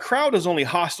look, a crowd is only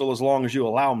hostile as long as you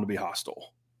allow them to be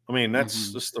hostile.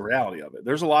 That's just the reality of it.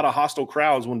 There's a lot of hostile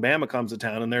crowds when Bama comes to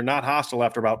town, and they're not hostile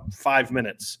after about 5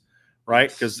 minutes, right?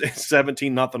 Because it's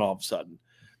 17-0 all of a sudden,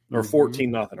 or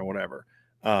 14-0 or whatever.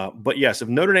 But yes, if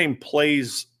Notre Dame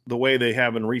plays the way they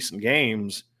have in recent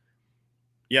games,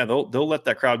 yeah, they'll let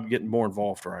that crowd get more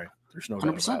involved, right? There's no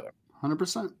doubt about it.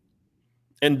 100%.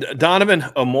 And Donovan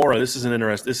Amora, this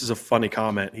is a funny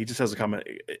comment. He just has a comment.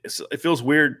 It feels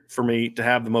weird for me to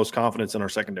have the most confidence in our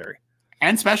secondary.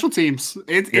 And special teams.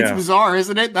 It's bizarre,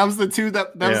 isn't it? That was the two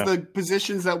that was the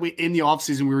positions that we in the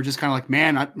offseason we were just kind of like,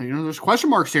 man, there's question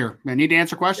marks here. I need to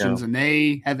answer questions, and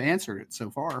they have answered it so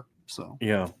far. So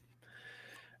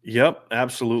Yep,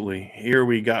 absolutely. Here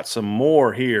we got some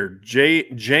more here.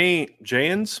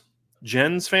 Jen's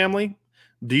family.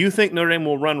 Do you think Notre Dame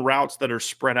will run routes that are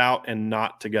spread out and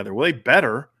not together? Well, they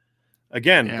better.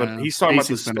 Again, but he's talking about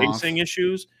the spacing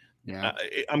issues. Yeah,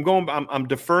 I'm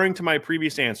deferring to my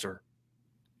previous answer.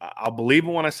 I'll believe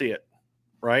it when I see it,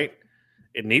 right?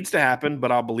 It needs to happen, but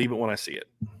I'll believe it when I see it.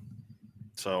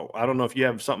 So I don't know if you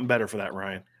have something better for that,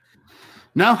 Ryan.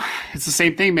 No, it's the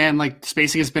same thing, man. Like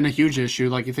spacing has been a huge issue.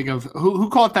 Like you think of who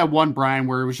called that one, Brian,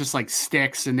 where it was just like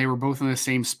sticks and they were both in the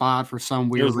same spot for some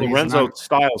weird reason. Lorenzo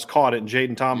Styles caught it and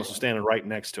Jaden Thomas was standing right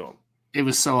next to him. It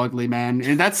was so ugly, man.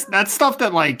 And that's stuff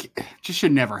that like just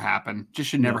should never happen.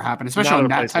 Never happen, especially on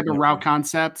that type of route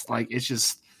concept. Like it's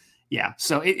just, yeah.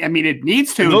 So it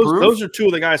needs to improve. Those are two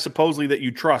of the guys supposedly that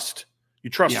you trust. You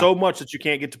trust so much that you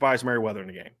can't get Tobias Merriweather in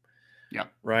the game. Yeah.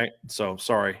 Right. So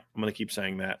sorry, I'm going to keep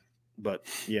saying that, but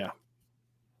yeah.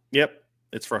 Yep.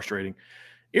 It's frustrating.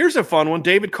 Here's a fun one.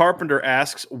 David Carpenter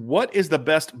asks, what is the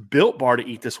best Built Bar to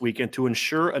eat this weekend to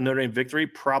ensure a Notre Dame victory?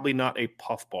 Probably not a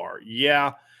Puff Bar.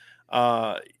 Yeah.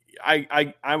 I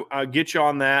get you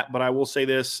on that, but I will say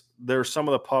this: there's some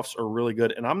of the puffs are really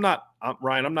good, and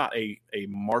Ryan. I'm not a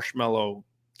marshmallow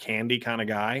candy kind of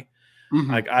guy.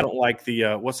 Mm-hmm. Like I don't like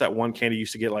the what's that one candy you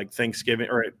used to get like Thanksgiving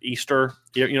or at Easter?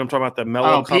 You know what I'm talking about, the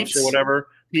Mellow Cups or whatever.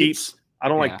 Peeps. I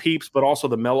don't like Peeps, but also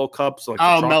the Mellow Cups. Like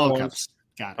Mellow Cups.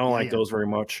 Got it. I don't like those very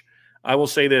much. I will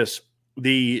say this: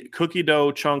 the cookie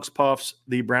dough chunks puffs,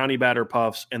 the brownie batter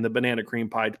puffs, and the banana cream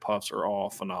pie puffs are all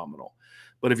phenomenal.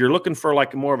 But if you're looking for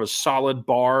like more of a solid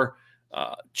bar,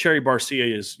 Cherry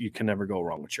Barcia you can never go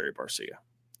wrong with Cherry Barcia.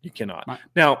 You cannot.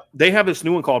 Now, they have this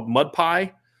new one called Mud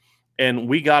Pie, and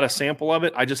we got a sample of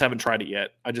it. I just haven't tried it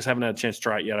yet. I just haven't had a chance to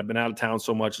try it yet. I've been out of town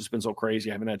so much. It's been so crazy.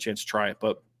 I haven't had a chance to try it,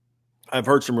 but I've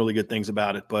heard some really good things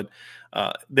about it. But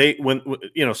so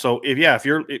if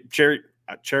you're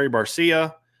Cherry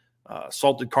Barcia,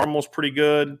 salted caramel's pretty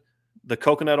good. The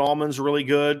coconut almond's really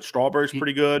good. Strawberry's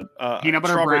pretty good. Peanut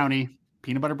butter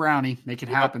brownie, make it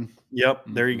happen. Yep.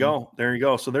 There you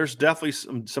go. So there's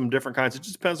definitely some different kinds. It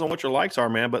just depends on what your likes are,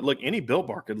 man. But look, any Built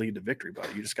Bar could lead to victory,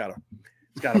 buddy. You just gotta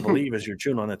believe as you're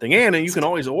chewing on that thing. And you can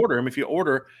always order them. If you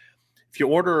order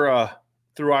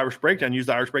through Irish Breakdown, use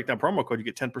the Irish Breakdown promo code, you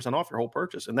get 10% off your whole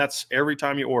purchase. And that's every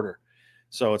time you order.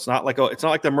 So it's not like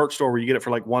the merch store where you get it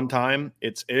for like one time.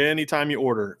 It's anytime you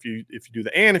order. If you do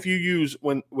that, and if you use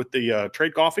with the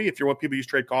Trade Coffee, if you want people to use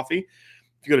Trade Coffee,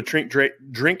 if you go to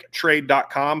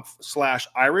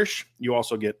drinktrade.com/Irish, you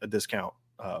also get a discount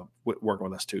working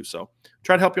with us too. So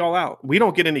try to help you all out. We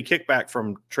don't get any kickback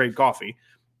from Trade Coffee.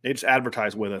 They just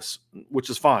advertise with us,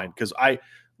 which is fine because I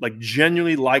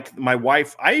genuinely like my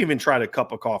wife. I even tried a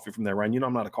cup of coffee from there, Ryan. You know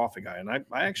I'm not a coffee guy, and I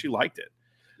actually liked it.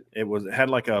 It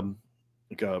had like a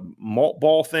malt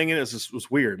ball thing in it. It was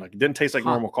weird. Like it didn't taste like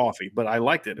normal coffee, but I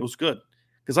liked it. It was good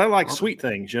because I like sweet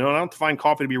things. I don't find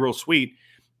coffee to be real sweet.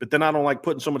 But then I don't like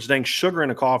putting so much dang sugar in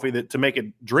a coffee to make it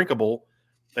drinkable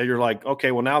that you're like,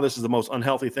 okay, well, now this is the most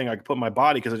unhealthy thing I could put in my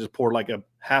body because I just poured like a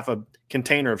half a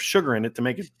container of sugar in it to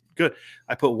make it good.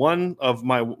 I put one of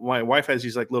my wife has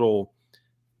these like little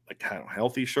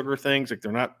healthy sugar things. Like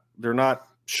they're not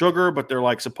sugar, but they're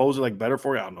like supposedly like better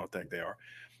for you. I don't know what the heck they are.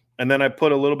 And then I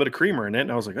put a little bit of creamer in it,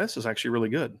 and I was like, this is actually really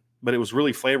good. But it was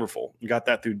really flavorful. You got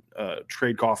that through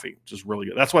Trade Coffee, which is really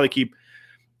good. That's why they keep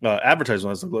advertising.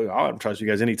 I was like, look, I'll advertise you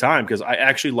guys anytime because I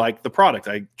actually like the product.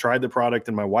 I tried the product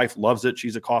and my wife loves it.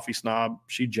 She's a coffee snob.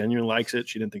 She genuinely likes it.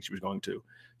 She didn't think she was going to.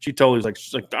 She totally was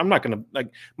she's like, I'm not going to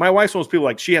my wife's one of those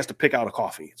people she has to pick out a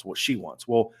coffee. It's what she wants.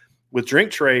 Well, with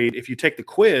Drink Trade, if you take the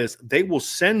quiz, they will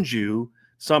send you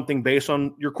something based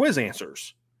on your quiz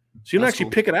answers. So you can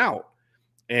actually pick it out.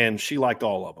 And she liked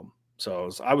all of them. So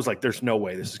I was like, there's no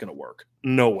way this is going to work.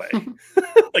 No way.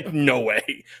 No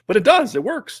way. But it does. It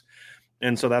works.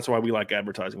 And so that's why we like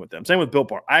advertising with them. Same with Built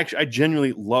Bar. I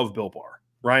genuinely love Built Bar.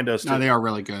 Ryan does too. No, they are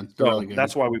really good. They're really good.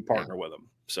 That's why we partner with them.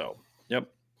 So, yep.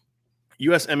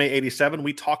 USMA 87,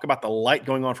 we talk about the light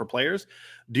going on for players.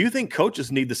 Do you think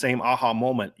coaches need the same aha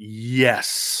moment?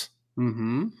 Yes.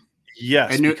 Mm-hmm.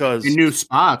 Yes. Because in new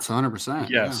spots, 100%.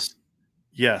 Yes.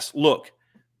 Yeah. Yes. Look,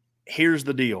 here's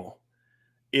the deal.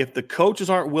 If the coaches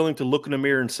aren't willing to look in the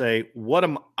mirror and say, what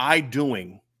am I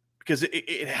doing? Because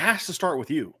it has to start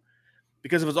with you.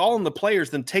 Because if it's all in the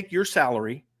players, then take your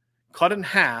salary, cut it in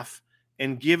half,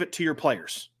 and give it to your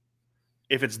players.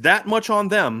 If it's that much on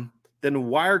them, then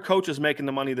why are coaches making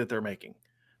the money that they're making,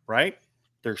 right?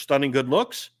 They're stunning good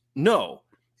looks? No.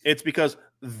 It's because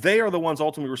they are the ones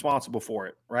ultimately responsible for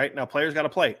it, right? Now, players got to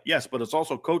play. Yes, but it's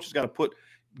also coaches got to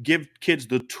give kids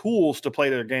the tools to play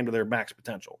their game to their max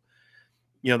potential.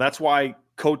 That's why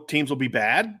teams will be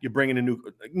bad. You bring in a new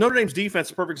 – Notre Dame's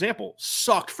defense, perfect example,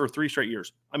 sucked for 3 straight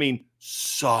years. I mean,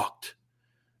 sucked.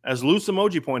 As Loose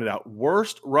Emoji pointed out,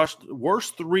 worst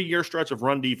 3-year stretch of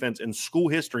run defense in school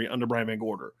history under Brian Van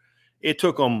Gorder. It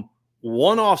took them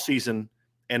one offseason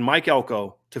and Mike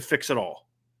Elko to fix it all.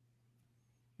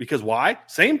 Because why?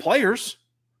 Same players,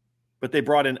 but they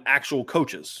brought in actual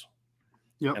coaches.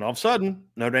 Yep. And all of a sudden,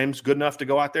 Notre Dame's good enough to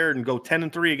go out there and go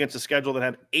 10-3 against a schedule that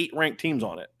had 8 ranked teams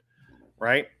on it,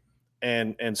 right?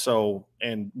 And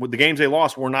with the games they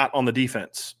lost were not on the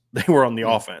defense; they were on the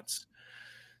offense.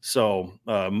 So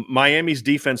Miami's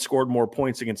defense scored more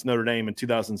points against Notre Dame in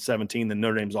 2017 than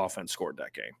Notre Dame's offense scored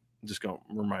that game. I'm just going to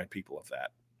remind people of that,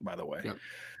 by the way. Yep.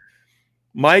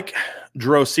 Mike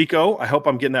Drosico, I hope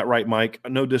I'm getting that right, Mike.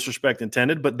 No disrespect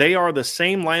intended, but they are the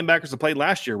same linebackers that played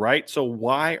last year, right? So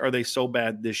why are they so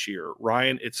bad this year?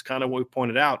 Ryan, it's kind of what we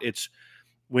pointed out. It's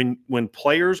when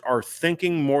players are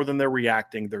thinking more than they're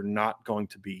reacting, they're not going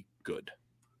to be good.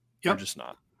 Yep. They're just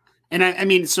not. And I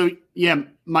mean, so yeah,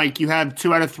 Mike, you have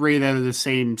 2 out of 3 that are the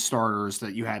same starters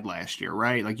that you had last year,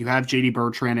 right? Like you have JD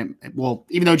Bertrand. Well,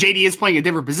 even though JD is playing a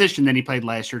different position than he played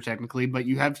last year, technically, but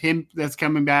you have him that's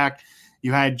coming back.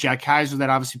 You had Jack Kaiser that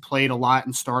obviously played a lot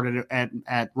and started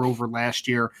at Rover last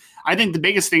year. I think the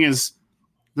biggest thing is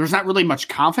there's not really much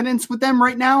confidence with them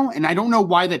right now. And I don't know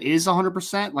why that is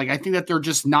 100%. Like, I think that they're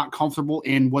just not comfortable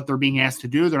in what they're being asked to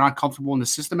do. They're not comfortable in the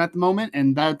system at the moment.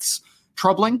 And that's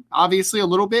troubling, obviously, a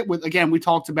little bit. With, again, we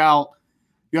talked about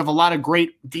you have a lot of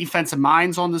great defensive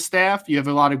minds on the staff. You have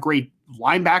a lot of great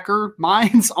linebacker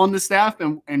minds on the staff.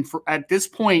 And at this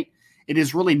point, it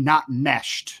is really not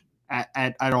meshed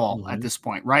at all at this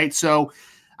point, right? So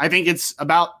I think it's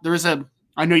about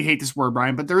I know you hate this word,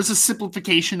 Brian, but there is a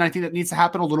simplification I think that needs to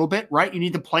happen a little bit, right? You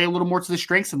need to play a little more to the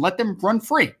strengths and let them run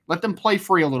free. Let them play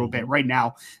free a little bit right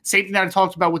now. Same thing that I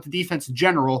talked about with the defense in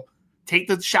general. Take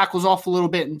the shackles off a little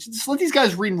bit and just let these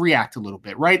guys read and react a little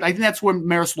bit, right? I think that's when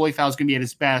Maris Loifau is going to be at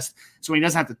his best. So he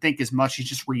doesn't have to think as much. He's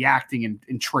just reacting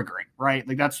and triggering, right?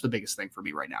 Like that's the biggest thing for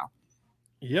me right now.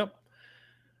 Yep.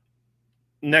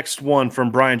 Next one from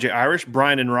Brian J. Irish.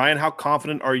 Brian and Ryan, how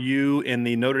confident are you in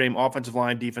the Notre Dame offensive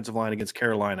line, defensive line against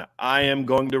Carolina? I am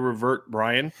going to revert,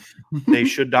 Brian. They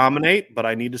should dominate, but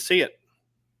I need to see it.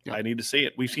 Yep. I need to see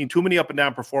it. We've seen too many up and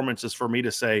down performances for me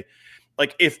to say,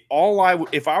 like, if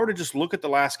I were to just look at the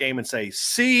last game and say,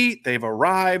 see, they've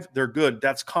arrived, they're good,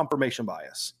 that's confirmation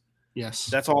bias. Yes.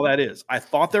 That's all that is. I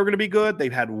thought they were going to be good.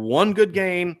 They've had one good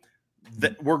game.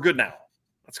 That we're good now.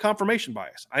 That's confirmation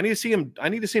bias. I need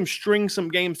to see him string some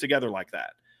games together like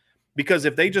that. Because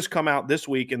if they just come out this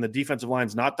week and the defensive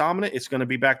line's not dominant, it's going to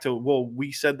be back to, well,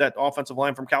 we said that offensive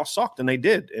line from Cal sucked, and they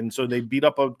did. And so they beat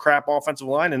up a crap offensive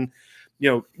line. And,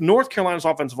 North Carolina's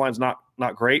offensive line's not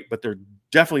great, but they're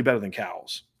definitely better than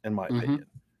Cal's, in my opinion.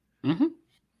 Mm-hmm.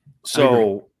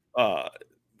 So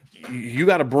you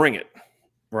got to bring it.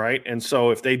 Right. And so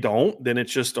if they don't, then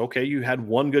it's just, okay, you had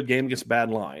one good game against a bad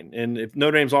line. And if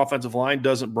Notre Dame's offensive line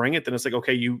doesn't bring it, then it's like,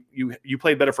 okay, you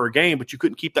played better for a game, but you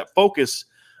couldn't keep that focus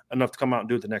enough to come out and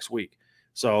do it the next week.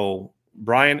 So,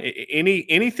 Brian,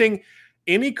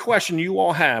 any question you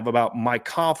all have about my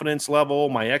confidence level,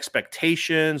 my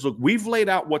expectations, look, we've laid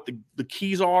out what the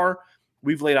keys are.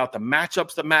 We've laid out the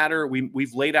matchups that matter.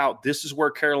 We've laid out this is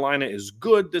where Carolina is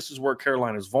good. This is where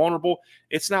Carolina is vulnerable.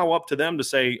 It's now up to them to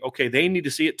say, okay, they need to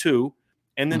see it too,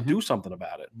 and then do something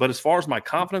about it. But as far as my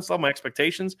confidence level, my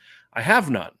expectations, I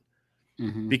have none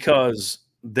because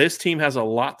this team has a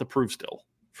lot to prove still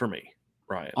for me,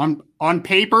 Ryan. On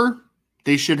paper,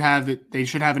 they should have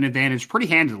an advantage pretty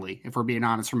handily, if we're being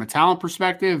honest, from a talent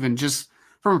perspective and just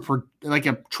from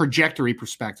a trajectory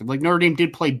perspective. Like Notre Dame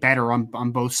did play better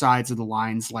on both sides of the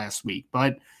lines last week.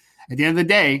 But at the end of the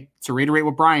day, to reiterate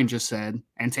what Brian just said,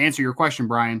 and to answer your question,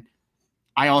 Brian,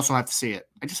 I also have to see it.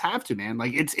 I just have to, man.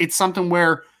 Like it's something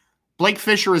where Blake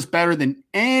Fisher is better than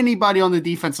anybody on the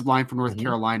defensive line for North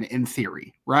Carolina in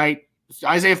theory, right?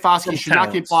 Isaiah Foskey should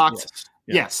not get blocked.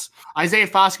 Yes. Isaiah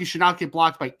Foskey should not get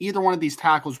blocked by either one of these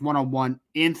tackles one-on-one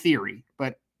in theory,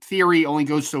 but theory only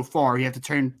goes so far. You have to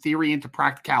turn theory into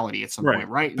practicality at some point,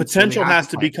 right? Potential has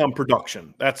to become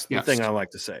production. That's the thing I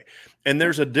like to say. And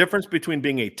there's a difference between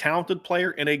being a talented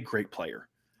player and a great player.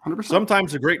 100%.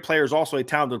 Sometimes a great player is also a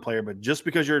talented player, but just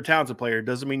because you're a talented player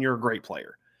doesn't mean you're a great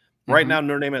player. Right now,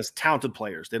 Notre Dame has talented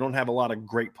players. They don't have a lot of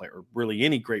great players, really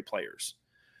any great players.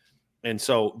 And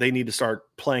so they need to start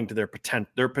playing to their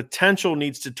potential. Their potential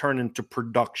needs to turn into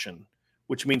production,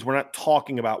 which means we're not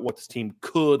talking about what this team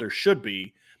could or should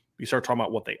be. You start talking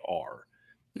about what they are,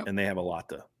 and they have a lot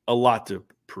to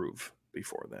prove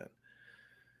before then.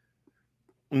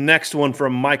 Next one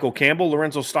from Michael Campbell.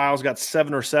 Lorenzo Styles got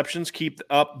 7 receptions. Keep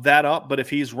that up. But if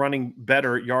he's running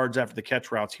better yards after the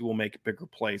catch routes, he will make bigger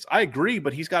plays. I agree,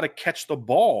 but he's got to catch the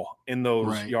ball in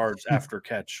those yards after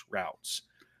catch routes.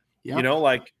 Yep. You know,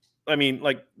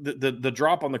 the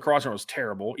drop on the crossing was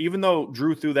terrible. Even though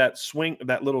Drew threw that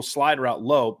little slide route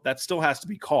low, that still has to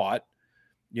be caught.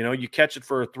 You know, you catch it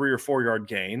for a 3 or 4 yard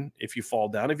gain. If you fall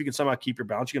down, if you can somehow keep your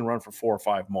balance, you can run for 4 or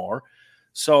 5 more.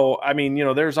 So, I mean, you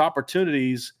know, there's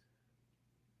opportunities,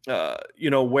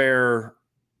 where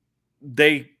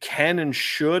they can and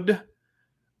should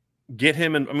get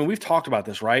him. And I mean, we've talked about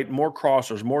this, right? More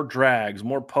crossers, more drags,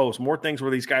 more posts, more things where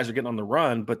these guys are getting on the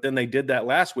run. But then they did that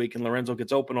last week, and Lorenzo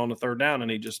gets open on the 3rd down, and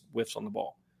he just whiffs on the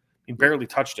ball. He barely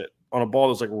touched it on a ball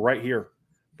that's like right here,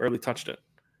 barely touched it.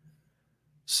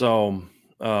 So,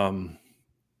 that's going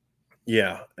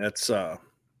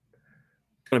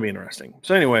to be interesting.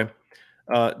 So anyway.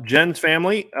 Jen's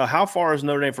family, how far is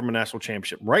Notre Dame from a national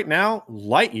championship? Right now,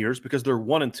 light years, because they're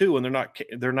 1-2 and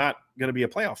they're not going to be a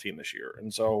playoff team this year.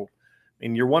 And so, I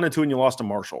mean, you're 1-2 and you lost to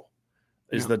Marshall.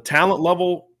 Is the talent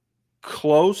level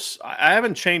close? I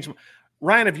haven't changed.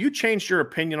 Ryan, have you changed your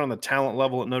opinion on the talent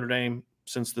level at Notre Dame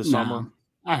since the summer?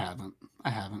 I haven't.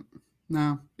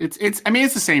 No, it's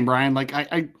the same, Brian. Like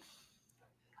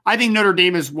I think Notre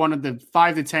Dame is one of the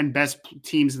 5 to 10 best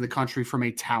teams in the country from a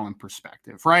talent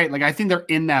perspective, right? Like I think they're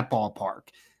in that ballpark.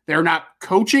 They're not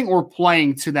coaching or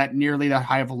playing to that nearly that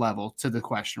high of a level to the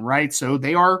question, right? So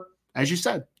they are, as you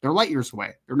said, they're light years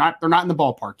away. They're not in the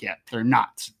ballpark yet. They're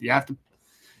not. They have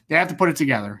to put it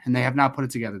together, and they have not put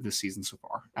it together this season so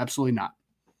far. Absolutely not.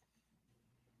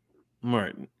 All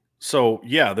right. So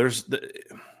yeah,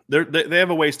 they have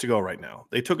a ways to go right now.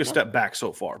 They took a step back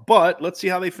so far, but let's see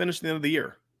how they finish at the end of the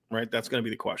year. Right? That's going to be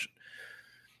the question.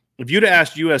 If you'd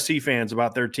asked USC fans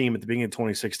about their team at the beginning of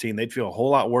 2016, they'd feel a whole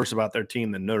lot worse about their team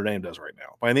than Notre Dame does right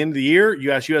now. By the end of the year,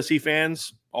 you ask USC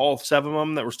fans, all 7 of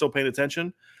them that were still paying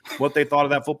attention, what they thought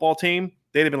of that football team,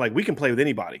 they'd have been like, we can play with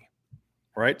anybody.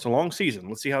 Right? It's a long season.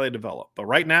 Let's see how they develop. But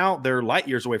right now, they're light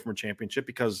years away from a championship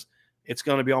because it's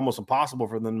going to be almost impossible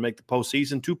for them to make the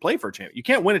postseason to play for a championship. You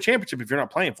can't win a championship if you're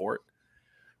not playing for it.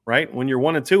 Right? When you're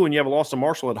 1-2 and you have a loss to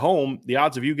Marshall at home, the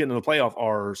odds of you getting to the playoff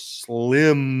are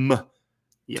slim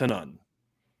to none.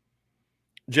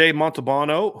 Jay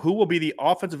Montalbano, who will be the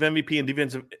offensive MVP and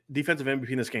defensive MVP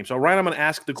in this game? So, Ryan, I'm going to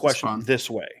ask the question this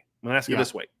way. I'm going to ask it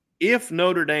this way. If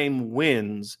Notre Dame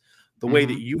wins the way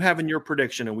that you have in your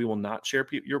prediction, and we will not share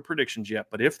your predictions yet,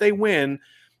 but if they win,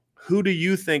 who do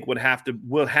you think will have to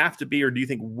be, or do you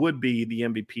think would be the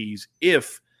MVPs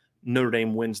if Notre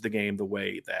Dame wins the game the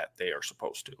way that they are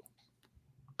supposed to?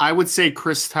 I would say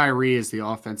Chris Tyree is the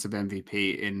offensive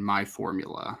MVP in my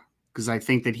formula, because I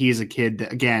think that he is a kid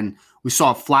that, again, we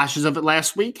saw flashes of it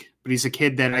last week, but he's a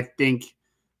kid that I think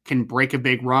can break a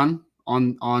big run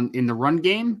in the run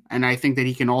game, and I think that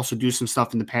he can also do some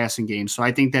stuff in the passing game. So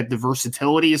I think that the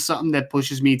versatility is something that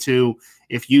pushes me to,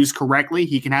 if used correctly,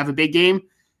 he can have a big game.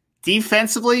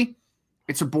 Defensively,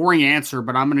 it's a boring answer,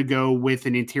 but I'm going to go with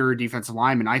an interior defensive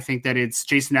lineman. I think that it's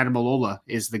Jason Ademilola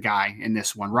is the guy in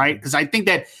this one, right? Because I think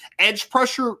that edge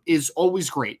pressure is always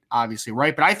great, obviously,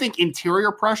 right? But I think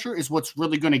interior pressure is what's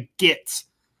really going to get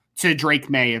to Drake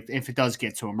May if it does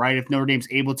get to him, right? If Notre Dame's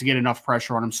able to get enough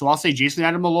pressure on him. So I'll say Jason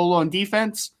Ademilola on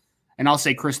defense, and I'll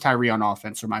say Chris Tyree on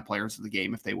offense are my players of the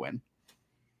game if they win.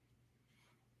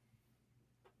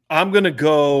 I'm going to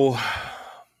go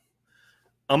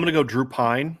Drew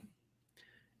Pine.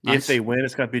 Nice. If they win,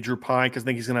 it's going to be Drew Pine, because I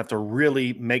think he's going to have to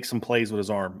really make some plays with his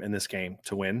arm in this game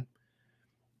to win.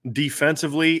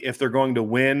 Defensively, if they're going to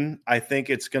win, I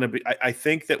think it's going to be – I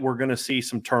think that we're going to see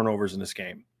some turnovers in this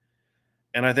game.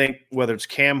 And I think whether it's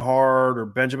Cam Hart or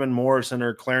Benjamin Morrison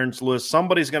or Clarence Lewis,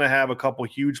 somebody's going to have a couple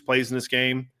huge plays in this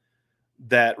game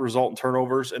that result in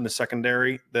turnovers in the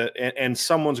secondary, and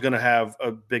someone's going to have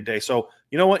a big day. So,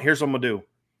 you know what? Here's what I'm going to do.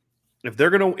 If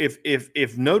they're going to,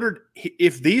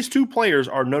 if these 2 players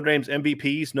are Notre Dame's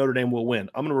MVPs, Notre Dame will win.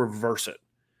 I'm going to reverse it.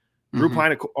 Drew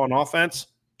Pine on offense,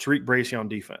 Tariq Bracy on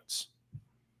defense.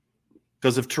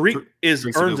 Because if Tariq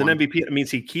earns an MVP, it means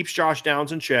he keeps Josh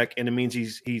Downs in check, and it means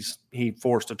he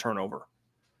forced a turnover,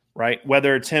 right?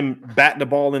 Whether it's him batting the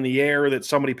ball in the air that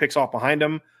somebody picks off behind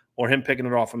him, or him picking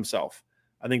it off himself.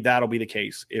 I think that'll be the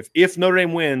case. If Notre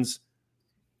Dame wins,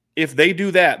 if they do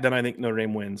that, then I think Notre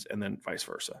Dame wins, and then vice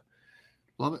versa.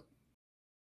 Love it.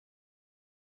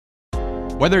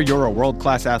 Whether you're a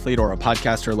world-class athlete or a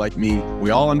podcaster like me,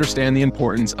 we all understand the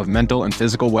importance of mental and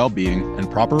physical well-being and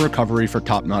proper recovery for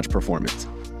top-notch performance.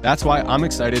 That's why I'm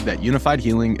excited that Unified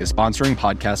Healing is sponsoring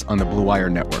podcasts on the Blue Wire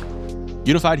Network.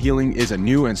 Unified Healing is a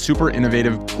new and super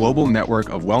innovative global network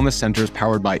of wellness centers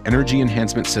powered by Energy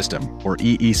Enhancement System, or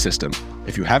EE System.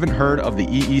 If you haven't heard of the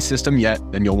EE System yet,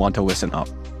 then you'll want to listen up.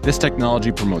 This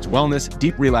technology promotes wellness,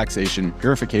 deep relaxation,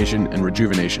 purification, and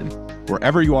rejuvenation.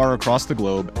 Wherever you are across the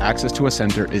globe, access to a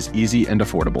center is easy and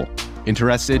affordable.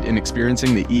 Interested in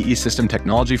experiencing the EE System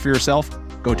technology for yourself?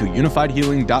 Go to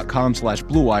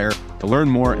unifiedhealing.com/bluewire to learn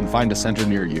more and find a center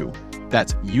near you.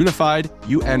 That's unified,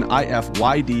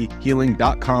 UNIFYD,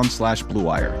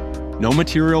 healing.com/bluewire. No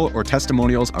material or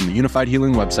testimonials on the Unified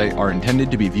Healing website are intended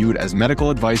to be viewed as medical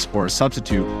advice or a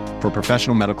substitute for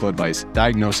professional medical advice,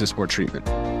 diagnosis, or treatment.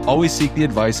 Always seek the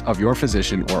advice of your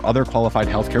physician or other qualified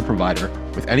healthcare provider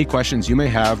with any questions you may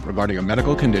have regarding a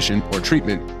medical condition or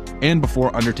treatment and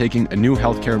before undertaking a new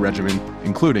healthcare regimen,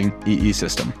 including EE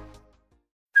System.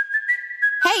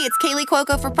 Hey, it's Kaylee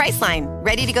Cuoco for Priceline.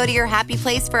 Ready to go to your happy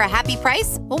place for a happy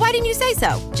price? Well, why didn't you say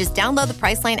so? Just download the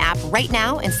Priceline app right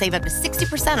now and save up to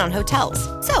 60% on hotels.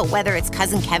 So whether it's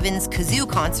Cousin Kevin's Kazoo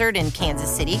Concert in Kansas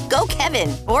City, go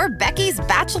Kevin, or Becky's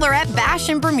Bachelorette Bash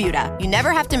in Bermuda, you never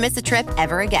have to miss a trip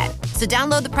ever again. So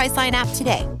download the Priceline app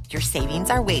today. Your savings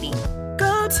are waiting.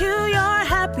 Go to your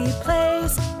happy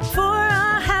place for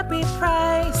a happy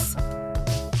price.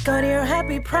 Go to your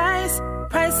happy price,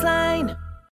 Priceline.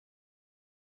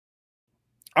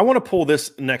 I want to pull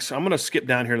this next. I'm going to skip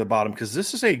down here to the bottom because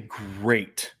this is a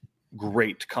great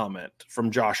comment from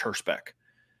Josh Hirschbeck.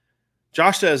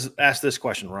 Josh asked this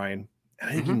question, Ryan.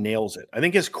 I think he nails it. I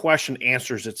think his question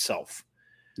answers itself.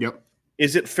 Yep.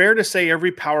 Is it fair to say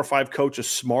every Power 5 coach is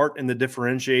smart and the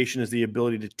differentiation is the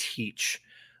ability to teach?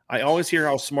 I always hear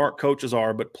how smart coaches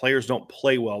are, but players don't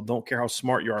play well. Don't care how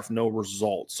smart you are if no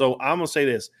results. So I'm going to say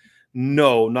this.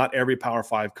 No, not every Power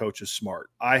 5 coach is smart.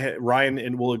 Ryan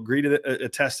and will agree to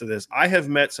attest to this. I have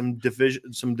met some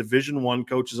Division I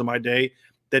coaches in my day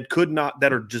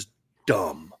that are just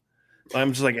dumb.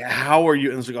 I'm just like, how are you?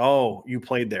 And it's like, oh, you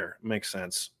played there. Makes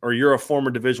sense. Or you're a former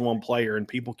Division I player and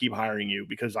people keep hiring you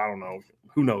because I don't know,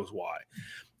 who knows why.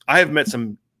 I have met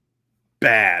some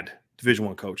bad Division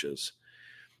I coaches.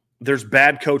 There's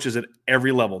bad coaches at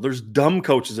every level. There's dumb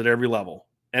coaches at every level.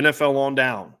 NFL on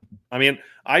down. I mean,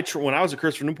 when I was at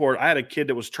Christopher Newport, I had a kid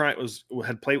that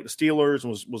had played with the Steelers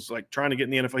and was like trying to get in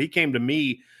the NFL. He came to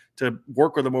me to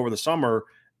work with him over the summer,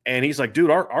 and he's like, "Dude,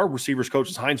 our receivers coach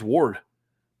is Hines Ward.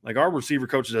 Like our receiver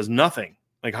coach does nothing.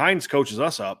 Like Hines coaches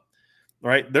us up,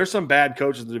 right?" There's some bad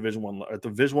coaches at the Division I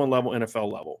level, NFL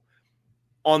level.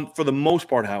 For the most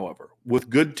part, however, with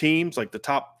good teams like the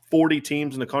top 40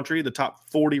 teams in the country, the top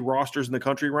 40 rosters in the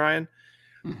country, Ryan.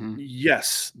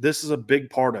 Yes, this is a big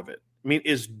part of it. I mean,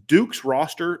 is Duke's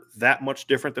roster that much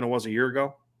different than it was a year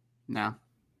ago? No,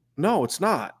 it's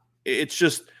not. It's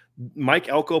just Mike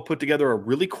Elko put together a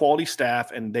really quality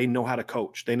staff, and they know how to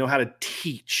coach. They know how to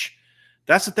teach.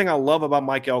 That's the thing I love about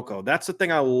Mike Elko. That's the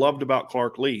thing I loved about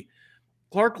Clark Lea.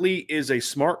 Clark Lea is a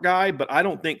smart guy, but I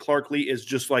don't think Clark Lea is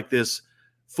just like this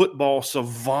football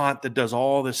savant that does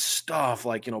all this stuff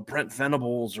like, Brent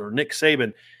Venables or Nick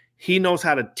Saban. He knows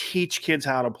how to teach kids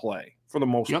how to play for the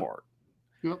most part.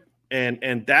 Yep.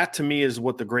 And that to me is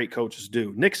what the great coaches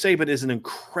do. Nick Saban is an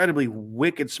incredibly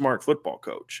wicked smart football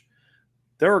coach.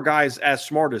 There are guys as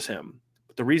smart as him.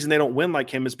 But the reason they don't win like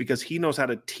him is because he knows how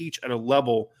to teach at a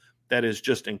level that is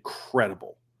just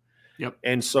incredible. Yep.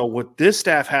 And so what this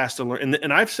staff has to learn,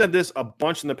 and I've said this a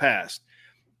bunch in the past,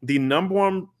 the number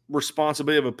one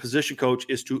responsibility of a position coach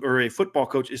or a football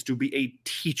coach is to be a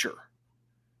teacher.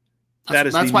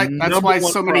 That's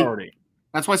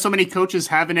why so many coaches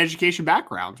have an education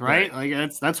background, right? Like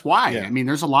that's why. Yeah. I mean,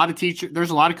 there's a lot of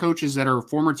coaches that are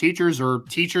former teachers or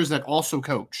teachers that also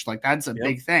coach. Like that's a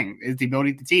big thing, is the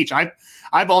ability to teach.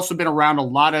 I've also been around a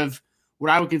lot of what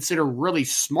I would consider really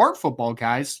smart football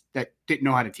guys that didn't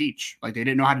know how to teach. Like they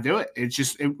didn't know how to do it. It's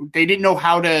just they didn't know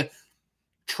how to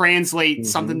translate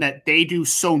something that they do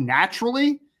so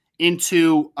naturally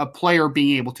into a player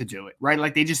being able to do it, right?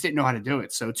 Like they just didn't know how to do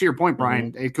it. So to your point,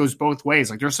 Brian, it goes both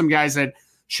ways. Like there's some guys that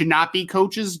should not be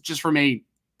coaches just from a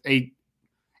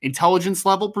intelligence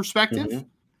level perspective.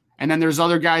 And then there's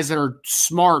other guys that are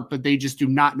smart, but they just do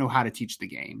not know how to teach the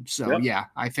game. So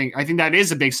I think that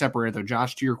is a big separator though,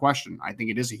 Josh, to your question. I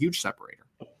think it is a huge separator.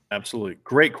 Absolutely.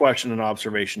 Great question and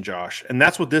observation, Josh. And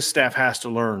that's what this staff has to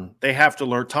learn. They have to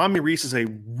learn. Tommy Rees is I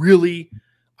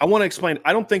want to explain.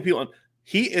 I don't think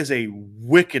he is a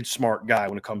wicked smart guy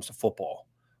when it comes to football,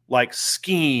 like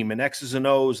scheme and X's and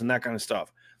O's and that kind of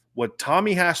stuff. What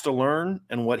Tommy has to learn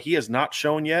and what he has not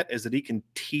shown yet is that he can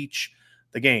teach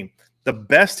the game. The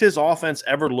best his offense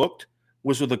ever looked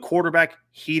was with a quarterback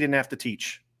he didn't have to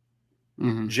teach.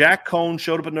 Mm-hmm. Jack Cohn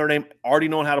showed up at Notre Dame already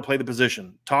knowing how to play the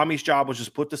position. Tommy's job was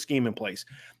just put the scheme in place.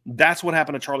 That's what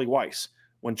happened to Charlie Weiss.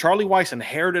 When Charlie Weiss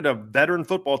inherited a veteran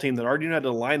football team that already knew how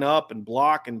to line up and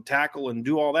block and tackle and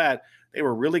do all that, they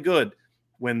were really good.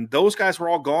 When those guys were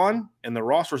all gone and the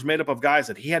roster was made up of guys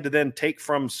that he had to then take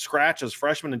from scratch as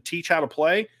freshmen and teach how to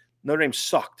play, Notre Dame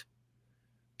sucked,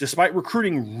 despite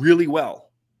recruiting really well.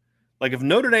 Like if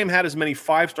Notre Dame had as many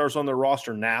 5-stars on their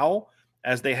roster now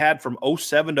as they had from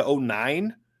 07 to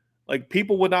 09, like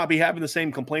people would not be having the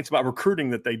same complaints about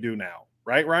recruiting that they do now.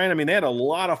 Right, Ryan? I mean, they had a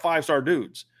lot of 5-star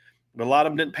dudes, but a lot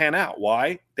of them didn't pan out.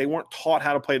 Why? They weren't taught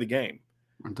how to play the game.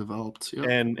 Developed. Yeah.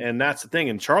 And that's the thing.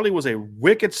 And Charlie was a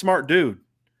wicked smart dude,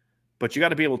 but you got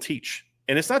to be able to teach.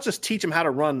 And it's not just teach them how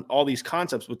to run all these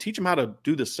concepts, but teach them how to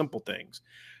do the simple things.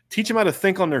 Teach them how to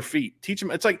think on their feet. Teach them.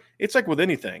 It's like with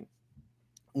anything.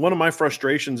 One of my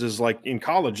frustrations is like in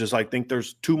college is I think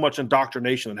there's too much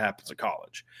indoctrination that happens at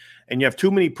college. And you have too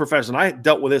many professors. And I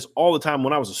dealt with this all the time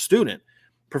when I was a student.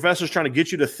 Professors trying to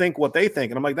get you to think what they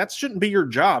think. And I'm like, that shouldn't be your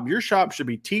job. Your job should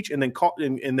be teach and then call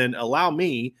and then allow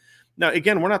me. Now,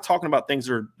 again, we're not talking about things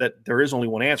that there is only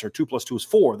one answer. 2 + 2 is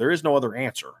 4. There is no other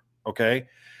answer. Okay.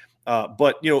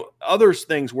 But others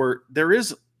things where there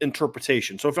is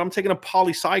interpretation. So if I'm taking a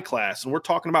poli-sci class and we're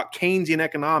talking about Keynesian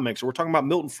economics, or we're talking about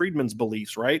Milton Friedman's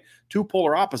beliefs, right? Two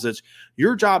polar opposites.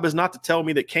 Your job is not to tell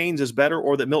me that Keynes is better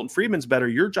or that Milton Friedman's better.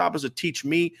 Your job is to teach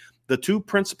me the two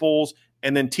principles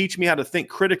and then teach me how to think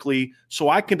critically so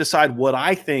I can decide what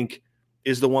I think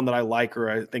is the one that I like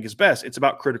or I think is best. It's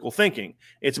about critical thinking.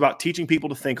 It's about teaching people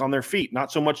to think on their feet,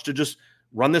 not so much to just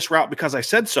run this route because I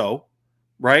said so,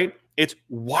 right? It's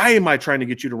why am I trying to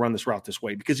get you to run this route this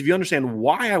way? Because if you understand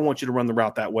why I want you to run the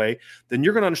route that way, then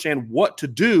you're going to understand what to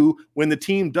do when the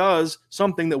team does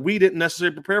something that we didn't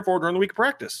necessarily prepare for during the week of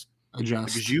practice.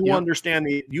 Adjust. Because you understand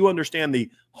the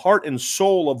heart and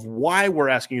soul of why we're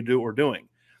asking you to do what we're doing.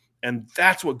 And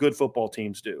that's what good football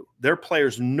teams do. Their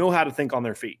players know how to think on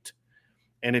their feet.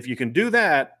 And if you can do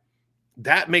that,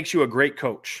 that makes you a great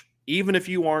coach, even if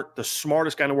you aren't the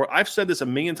smartest guy in the world. I've said this a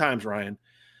million times, Ryan.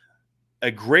 A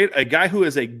guy who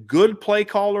is a good play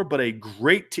caller, but a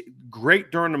great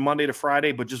during the Monday to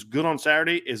Friday, but just good on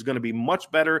Saturday is going to be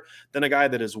much better than a guy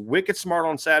that is wicked smart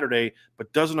on Saturday,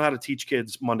 but doesn't know how to teach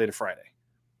kids Monday to Friday.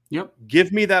 Yep.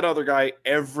 Give me that other guy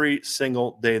every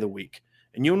single day of the week.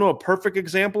 And you know a perfect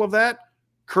example of that?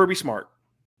 Kirby Smart.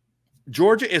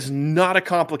 Georgia is not a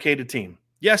complicated team.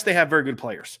 Yes, they have very good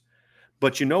players.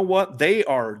 But you know what?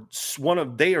 They're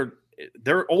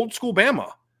old school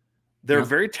Bama. They're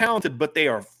very talented, but they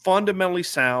are fundamentally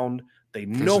sound. They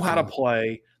know how to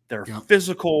play. They're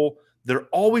physical. They're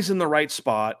always in the right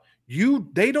spot.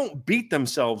 They don't beat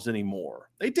themselves anymore.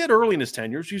 They did early in his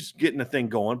tenure, just getting the thing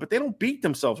going, but they don't beat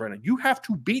themselves right now. You have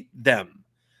to beat them.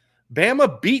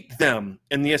 Bama beat them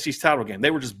in the SEC title game.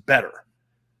 They were just better,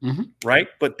 right?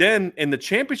 But then in the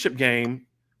championship game,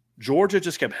 Georgia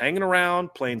just kept hanging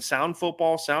around, playing sound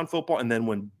football. And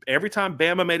then every time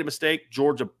Bama made a mistake,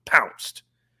 Georgia pounced,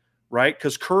 right?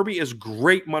 Because Kirby is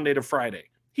great Monday to Friday.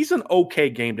 He's an okay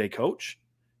game day coach.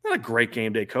 Not a great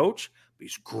game day coach, but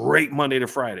he's great Monday to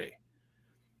Friday.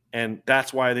 And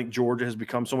that's why I think Georgia has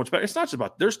become so much better. It's not just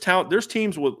about there's talent. There's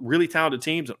teams with really talented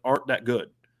teams that aren't that good,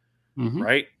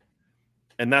 right?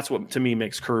 And that's what, to me,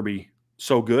 makes Kirby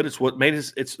so good. It's what made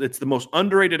it's the most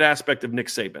underrated aspect of Nick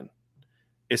Saban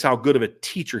is how good of a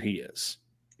teacher he is.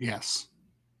 Yes.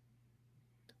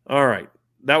 All right.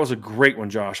 That was a great one,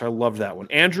 Josh. I loved that one.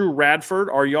 Andrew Radford,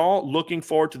 are y'all looking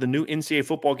forward to the new NCAA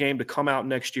football game to come out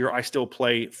next year? I still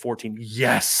play 14.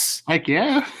 Yes. Heck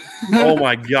yeah. Oh,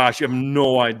 my gosh. You have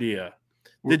no idea.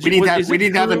 We need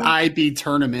to have an IB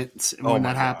tournament when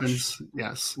that happens. Gosh.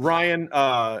 Yes. Ryan,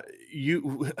 I'm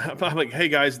like, hey,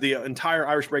 guys, the entire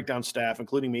Irish Breakdown staff,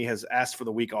 including me, has asked for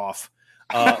the week off.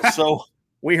 So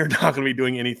we are not going to be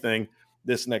doing anything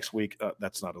this next week.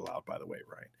 That's not allowed, by the way,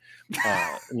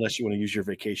 Ryan, unless you want to use your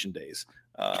vacation days.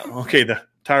 Okay,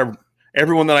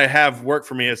 everyone that I have worked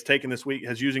for me has taken this week,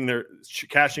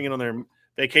 cashing in on their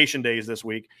vacation days this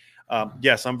week.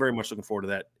 Yes, I'm very much looking forward to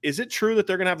that. Is it true that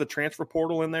they're going to have the transfer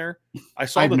portal in there? I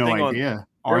saw the thing on. There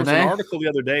was an article the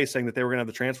other day saying that they were going to have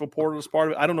the transfer portal as part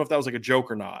of it. I don't know if that was like a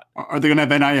joke or not. Are they going to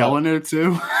have NIL in there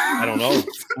too? I don't know.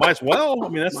 Might as well. I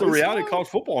mean, that's the reality of college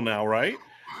football now, right?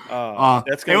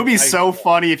 It would be so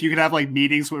funny if you could have like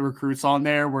meetings with recruits on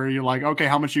there where you're like, okay,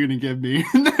 how much are you going to give me?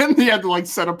 And then you have to like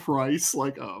set a price.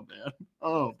 Like, oh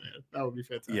man, that would be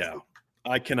fantastic. Yeah,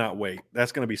 I cannot wait.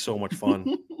 That's going to be so much fun.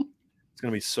 It's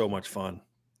going to be so much fun.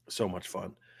 So much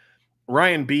fun.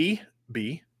 Ryan B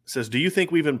says, do you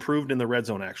think we've improved in the red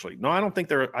zone? Actually, no, I don't think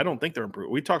they're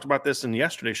improved. We talked about this in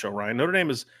yesterday's show, Ryan. Notre Dame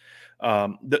is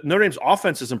Notre Dame's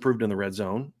offense has improved in the red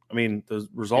zone. I mean, the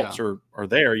results are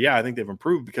there. Yeah, I think they've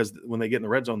improved because when they get in the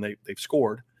red zone, they've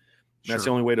scored. That's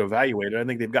the only way to evaluate it. I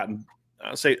think they've gotten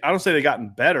I don't say they've gotten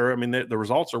better. I mean, the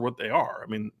results are what they are. I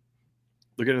mean,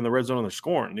 they're getting in the red zone and they're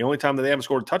scoring. The only time that they haven't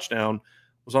scored a touchdown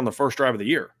was on the first drive of the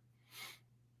year.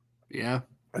 Yeah.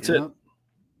 That's it.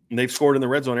 And they've scored in the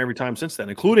red zone every time since then,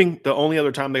 including the only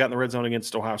other time they got in the red zone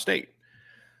against Ohio State.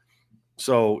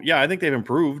 So, yeah, I think they've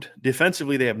improved.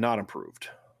 Defensively, they have not improved.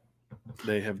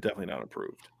 They have definitely not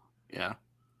improved. Yeah.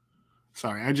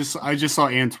 Sorry, I just saw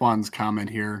Antoine's comment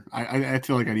here. I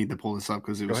feel like I need to pull this up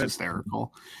because it was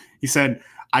hysterical. He said,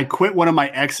 I quit one of my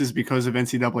exes because of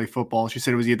NCAA football. She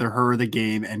said it was either her or the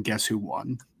game, and guess who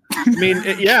won?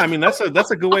 I mean, that's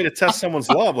a good way to test someone's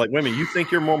love. Like, wait a minute, you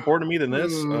think you're more important to me than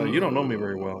this? You don't know me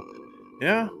very well.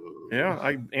 Yeah.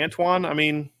 Antoine, I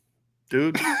mean,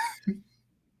 dude.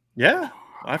 Yeah,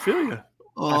 I feel you.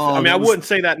 I wouldn't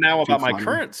say that now about my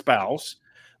current spouse,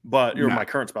 but you're my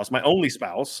current spouse, my only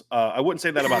spouse. I wouldn't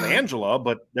say that about Angela,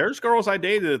 but there's girls I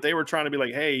dated that they were trying to be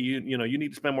like, hey, you need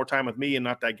to spend more time with me and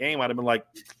not that game. I'd have been like,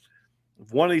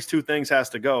 if one of these two things has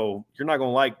to go, you're not going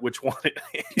to like which one it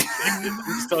is. I'm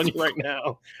just telling you right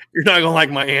now, you're not going to like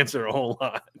my answer a whole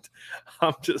lot.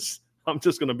 I'm just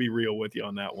going to be real with you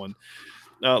on that one.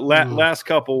 Last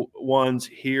couple ones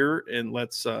here, and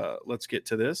let's get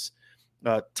to this.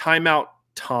 Timeout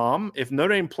Tom. If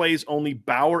Notre Dame plays only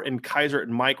Bauer and Kaiser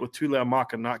and Mike with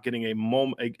Tuihalamaka not getting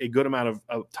a good amount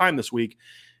of time this week,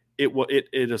 it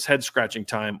is head scratching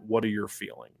time. What are your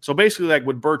feelings? So basically, like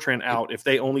with Bertrand out, if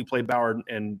they only play Bauer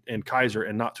and Kaiser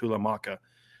and not Tuihalamaka,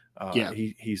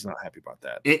 he's not happy about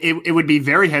that. It would be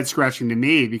very head scratching to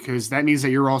me because that means that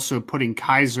you're also putting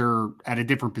Kaiser at a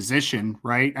different position,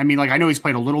 right? I mean, like I know he's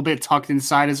played a little bit tucked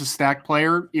inside as a stack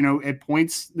player, at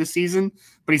points this season,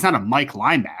 but he's not a Mike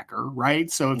linebacker, right?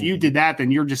 So if you did that,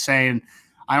 then you're just saying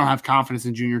I don't have confidence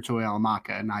in Junior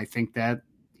Tuihalamaka, and I think that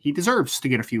he deserves to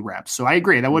get a few reps. So I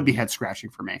agree. That would be head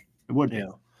scratching for me. It would be. Yeah.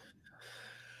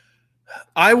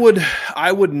 I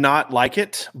would not like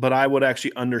it, but I would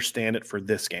actually understand it for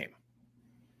this game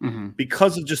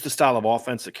because of just the style of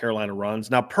offense that Carolina runs.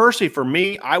 Now, Percy, for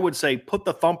me, I would say put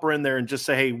the thumper in there and just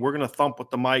say, hey, we're going to thump with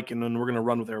the mic and then we're going to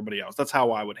run with everybody else. That's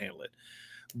how I would handle it.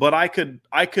 But I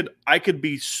could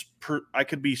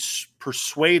be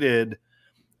persuaded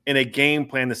in a game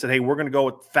plan that said, hey, we're going to go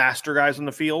with faster guys on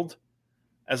the field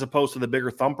as opposed to the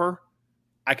bigger thumper.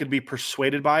 I could be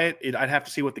persuaded by it. I'd have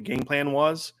to see what the game plan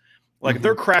was. Like if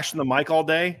they're crashing the mic all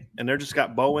day and they're just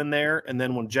got Bo in there, and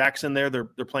then when Jack's in there, they're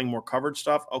playing more coverage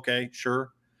stuff. Okay,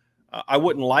 sure. I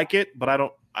wouldn't like it, but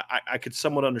I could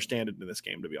somewhat understand it in this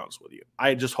game, to be honest with you.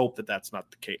 I just hope that that's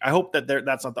not the case. I hope that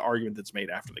that's not the argument that's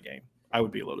made after the game. I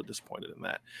would be a little disappointed in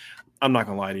that. I'm not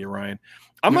going to lie to you, Ryan.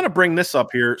 I'm going to bring this up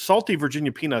here. Salty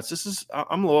Virginia Peanuts.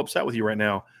 I'm a little upset with you right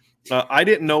now. I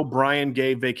didn't know Brian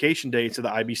gave vacation days to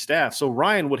the IB staff. So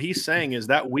Ryan, what he's saying is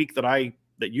that week that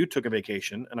you took a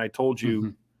vacation and I told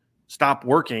you stop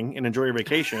working and enjoy your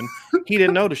vacation, he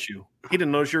didn't notice you. He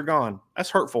didn't notice you're gone. That's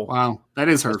hurtful. Wow, that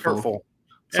is hurtful.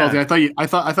 Yeah. Salty, I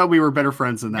thought we were better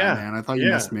friends than that, man. I thought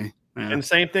you missed me. Yeah. And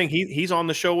same thing. He's on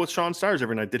the show with Sean Stars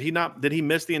every night. Did he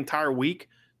miss the entire week?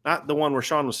 Not the one where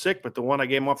Sean was sick, but the one I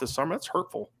gave him off this summer. That's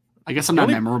hurtful. I guess I'm not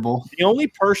memorable. The only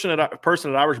person at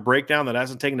Irish Breakdown that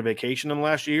hasn't taken a vacation in the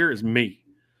last year is me.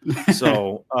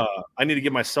 So I need to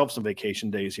give myself some vacation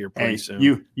days here pretty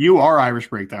soon. You are Irish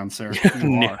Breakdown, sir.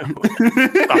 You are. Stop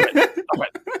it.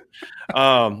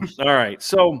 All right.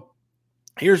 So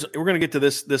we're going to get to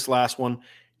this last one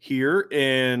here,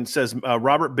 and says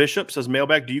Robert Bishop says,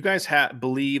 mailbag, do you guys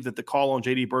believe that the call on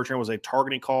JD Bertrand was a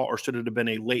targeting call, or should it have been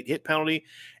a late hit penalty,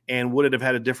 and would it have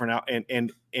had a different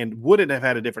would it have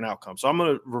had a different outcome? So I'm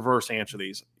going to reverse answer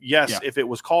these. Yes, if it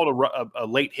was called a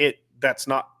late hit, that's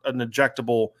not an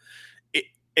ejectable.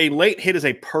 A late hit is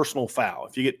a personal foul.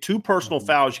 If you get two personal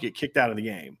fouls, you get kicked out of the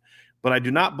game. But I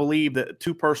do not believe that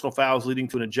two personal fouls leading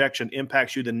to an ejection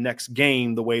impacts you the next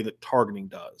game the way that targeting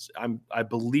does. I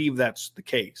believe that's the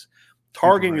case.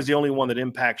 Targeting is the only one that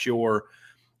impacts your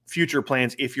future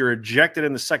plans. If you're ejected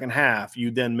in the second half, you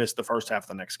then miss the first half of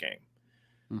the next game.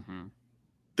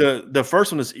 The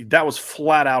first one was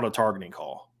flat out a targeting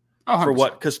call. 100%. For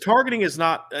what? Because targeting is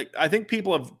not – I think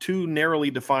people have too narrowly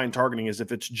defined targeting as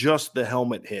if it's just the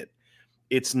helmet hit.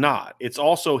 It's not. It's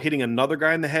also hitting another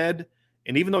guy in the head.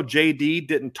 And even though JD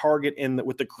didn't target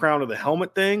with the crown of the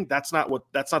helmet thing, that's not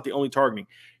the only targeting.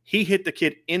 He hit the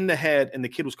kid in the head, and the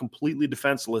kid was completely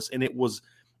defenseless, and it was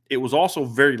also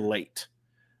very late.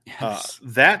 Yes.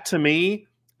 That to me,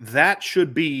 that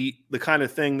should be the kind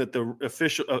of thing that the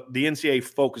NCAA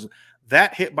focuses.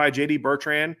 That hit by JD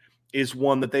Bertrand is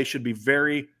one that they should be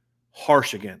very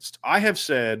harsh against. I have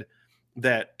said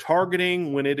that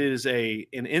targeting when it is an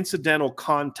incidental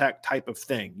contact type of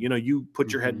thing, you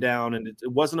put your head down and it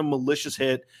wasn't a malicious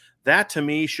hit, that to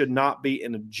me should not be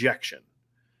an ejection.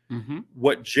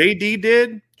 What JD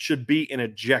did should be an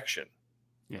ejection.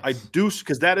 Yes. I do,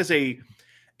 because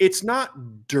it's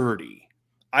not dirty.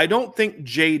 I don't think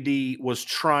JD was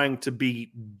trying to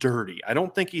be dirty. I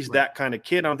don't think he's that kind of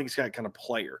kid. I don't think he's that kind of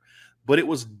player, but it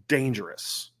was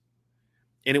dangerous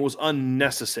and it was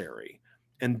unnecessary.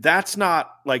 And that's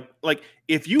not like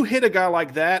if you hit a guy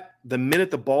like that, the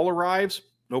minute the ball arrives,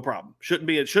 no problem.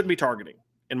 It shouldn't be targeting,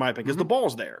 in my opinion, because the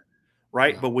ball's there,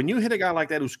 right? Yeah. But when you hit a guy like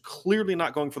that who's clearly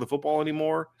not going for the football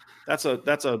anymore, it's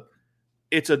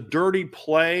a dirty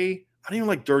play. I don't even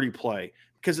like dirty play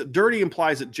because dirty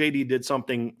implies that JD did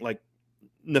something like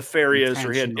nefarious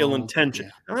or he had ill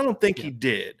intention. Yeah. I don't think he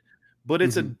did, but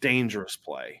it's a dangerous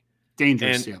play.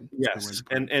 Dangerous, yes,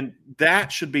 and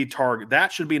that should be target.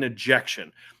 That should be an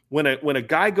ejection. When a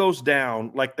guy goes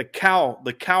down, like the cow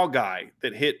guy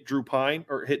that hit Drew Pine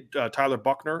or hit Tyler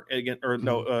Buckner again, or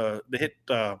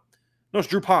it's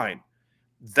Drew Pine.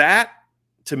 That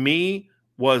to me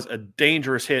was a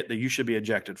dangerous hit that you should be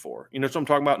ejected for. You know what I'm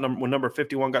talking about? When number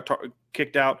 51 got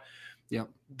kicked out. Yeah.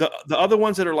 The other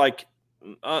ones that are like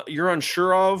you're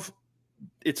unsure of.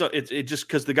 It's just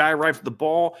because the guy arrives at the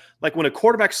ball. Like when a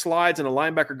quarterback slides and a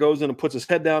linebacker goes in and puts his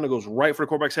head down and goes right for the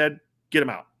quarterback's head, get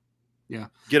him out. Yeah,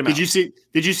 get him out.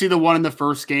 Did you see the one in the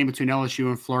first game between LSU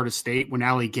and Florida State when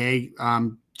Ali Gay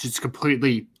just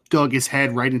completely dug his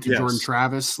head right into Jordan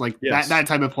Travis? Like that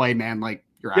type of play, man. Like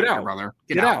you're out of here, brother.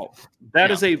 Get out. That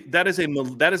was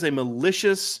a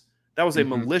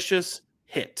malicious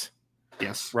hit.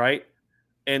 Yes. Right.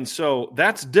 And so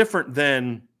that's different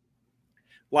than.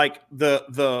 Like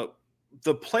the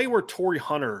play where Torrey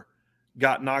Hunter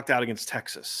got knocked out against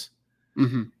Texas.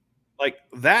 Like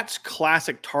that's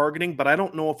classic targeting, but I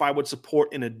don't know if I would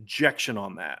support an ejection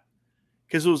on that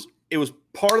because it was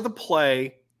part of the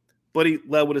play, but he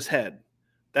led with his head.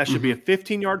 That should be a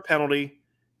 15-yard penalty,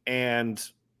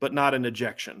 but not an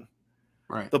ejection.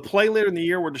 Right. The play later in the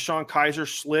year where Deshaun Kaiser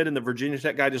slid and the Virginia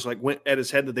Tech guy just like went at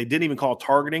his head that they didn't even call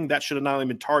targeting. That should have not even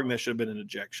been targeting. That should have been an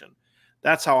ejection.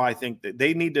 That's how I think that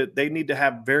they need to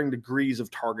have varying degrees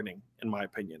of targeting, in my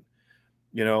opinion.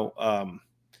 And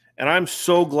I'm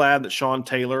so glad that Sean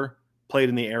Taylor played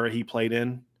in the era he played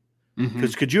in.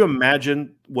 Because could you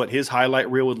imagine what his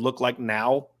highlight reel would look like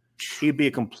now? He'd be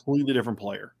a completely different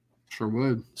player. Sure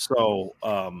would. So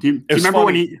do you remember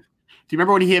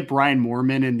when he hit Brian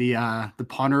Moorman in the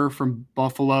punter from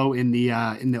Buffalo in the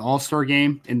All-Star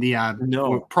game in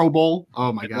the Pro Bowl?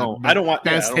 Oh my God! I don't want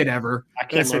best hit ever.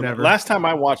 Best hit ever. Last time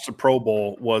I watched the Pro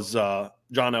Bowl was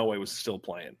John Elway was still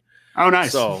playing. Oh,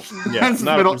 nice. So yeah, it's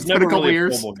been a couple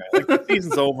years. Like, the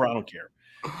season's over. I don't care.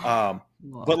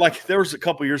 But like there was a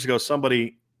couple years ago,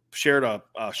 somebody shared a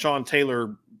Sean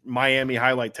Taylor Miami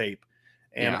highlight tape,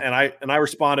 and I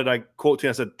responded. I quote to him.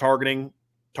 I said, targeting.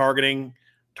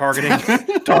 Like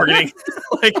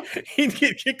he'd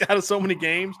get kicked out of so many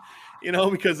games,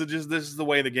 because this is the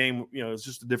way the game, it's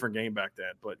just a different game back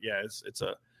then. But yeah, it's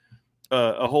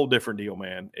a whole different deal,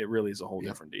 man. It really is a whole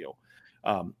different deal.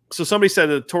 So somebody said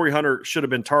that Torrey Hunter should have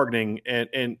been targeting,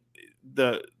 and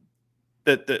the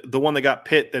one that got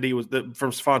Pitt that he was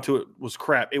from Stephon Tuitt was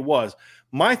crap. It was.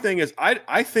 My thing is,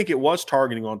 I think it was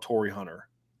targeting on Torrey Hunter.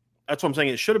 That's what I'm saying.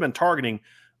 It should have been targeting.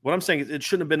 What I'm saying is it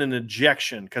shouldn't have been an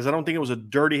ejection because I don't think it was a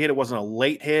dirty hit. It wasn't a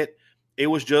late hit. It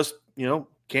was just, can't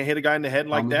hit a guy in the head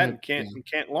like that and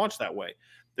can't launch that way.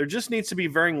 There just needs to be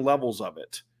varying levels of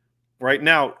it. Right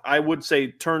now, I would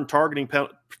say turn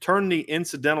the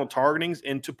incidental targetings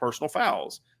into personal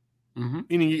fouls.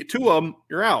 Meaning you get two of them,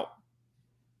 you're out.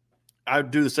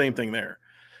 I'd do the same thing there.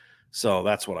 So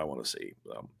that's what I want to see.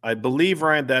 I believe,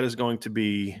 Ryan, that is going to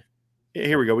be –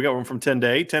 here we go. We got one from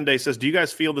 10-Day. 10-Day says, do you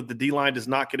guys feel that the D-line does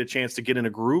not get a chance to get in a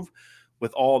groove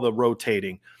with all the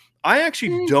rotating? I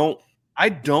actually don't. I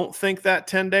don't think that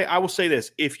 10-Day. I will say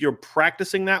this. If you're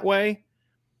practicing that way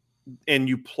and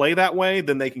you play that way,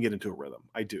 then they can get into a rhythm.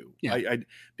 I do. Yeah.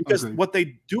 Because what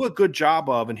they do a good job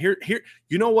of, and here,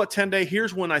 you know what, 10-Day,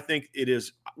 here's when I think it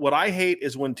is. What I hate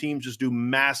is when teams just do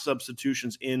mass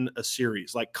substitutions in a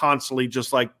series, like constantly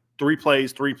just like 3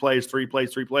 plays.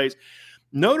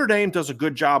 Notre Dame does a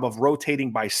good job of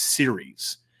rotating by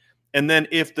series. And then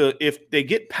if they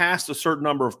get past a certain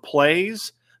number of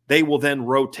plays, they will then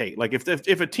rotate. Like if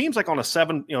a team's like on a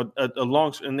 7, a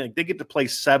long, and they get to play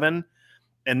 7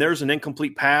 and there's an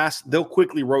incomplete pass, they'll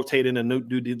quickly rotate in a new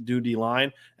D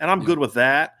line. And I'm good with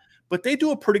that. But they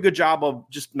do a pretty good job of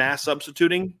just mass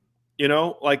substituting, in a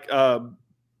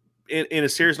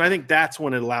series. And I think that's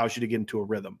when it allows you to get into a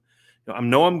rhythm. I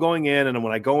know I'm going in, and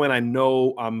when I go in, I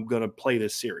know I'm going to play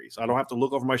this series. I don't have to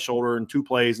look over my shoulder in 2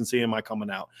 plays and see am I coming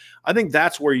out. I think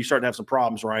that's where you start to have some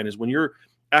problems, Ryan, is when you're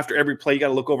after every play, you got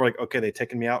to look over like, okay, they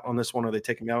taking me out on this one, or they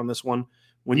taking me out on this one.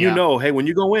 When you know, hey, when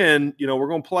you go in, we're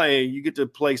going to play, you get to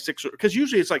play 6, because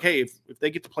usually it's like, hey, if they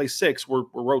get to play 6, we're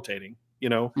rotating,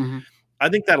 Mm-hmm. I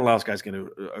think that allows guys to get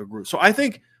a groove. So I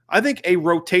think a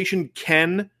rotation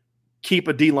can keep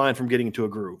a D line from getting into a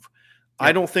groove. Yeah.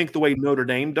 I don't think the way Notre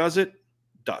Dame does. Yeah.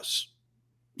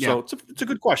 So it's a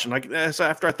good question. Like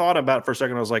after I thought about it for a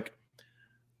second, I was like,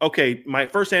 okay, my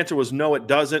first answer was no, it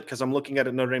doesn't, because I'm looking at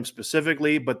it Notre Dame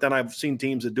specifically, but then I've seen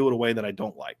teams that do it a way that I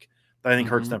don't like, that I think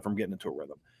hurts them from getting into a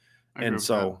rhythm.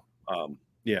 So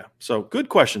good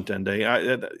question,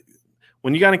 Tende.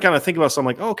 When you got to kind of think about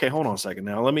something like, oh, okay, hold on a second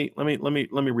now, let me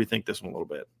rethink this one a little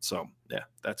bit. So yeah,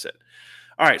 that's it.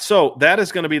 All right, so that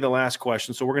is going to be the last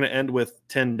question. So we're going to end with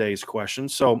 10 days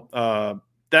questions. So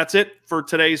that's it for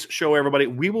today's show, everybody.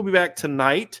 We will be back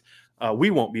tonight.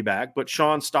 We won't be back, but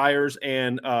Sean Stiers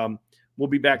and we'll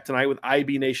be back tonight with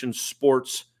IB Nation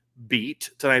Sports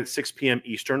Beat tonight at 6 p.m.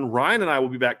 Eastern. Ryan and I will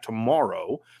be back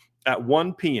tomorrow at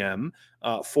 1 p.m.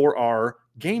 For our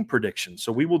game predictions.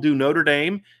 So we will do Notre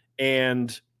Dame,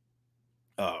 and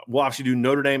we'll obviously do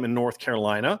Notre Dame and North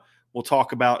Carolina. We'll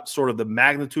talk about sort of the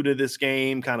magnitude of this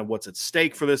game, kind of what's at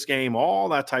stake for this game, all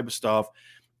that type of stuff.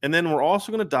 And then we're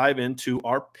also going to dive into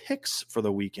our picks for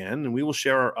the weekend, and we will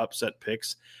share our upset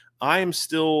picks. I am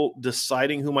still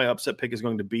deciding who my upset pick is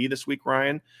going to be this week,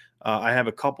 Ryan. I have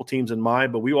a couple teams in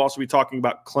mind, but we will also be talking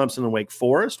about Clemson and Wake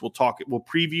Forest. We'll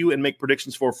preview and make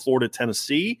predictions for Florida,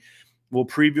 Tennessee. We'll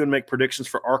preview and make predictions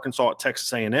for Arkansas at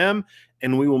Texas A&M,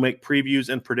 and we will make previews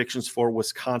and predictions for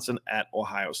Wisconsin at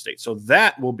Ohio State. So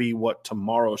that will be what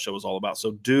tomorrow's show is all about.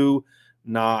 So do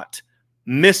not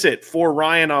miss it. For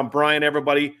Ryan, I'm Brian.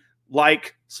 Everybody,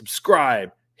 like,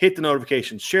 subscribe, hit the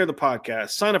notifications, share the podcast,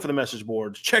 sign up for the message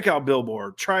boards, check out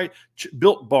Billboard,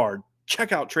 Built Bar,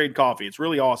 check out Trade Coffee. It's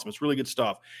really awesome. It's really good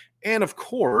stuff. And, of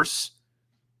course,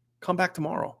 come back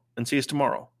tomorrow and see us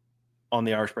tomorrow on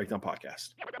the Irish Breakdown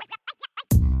Podcast.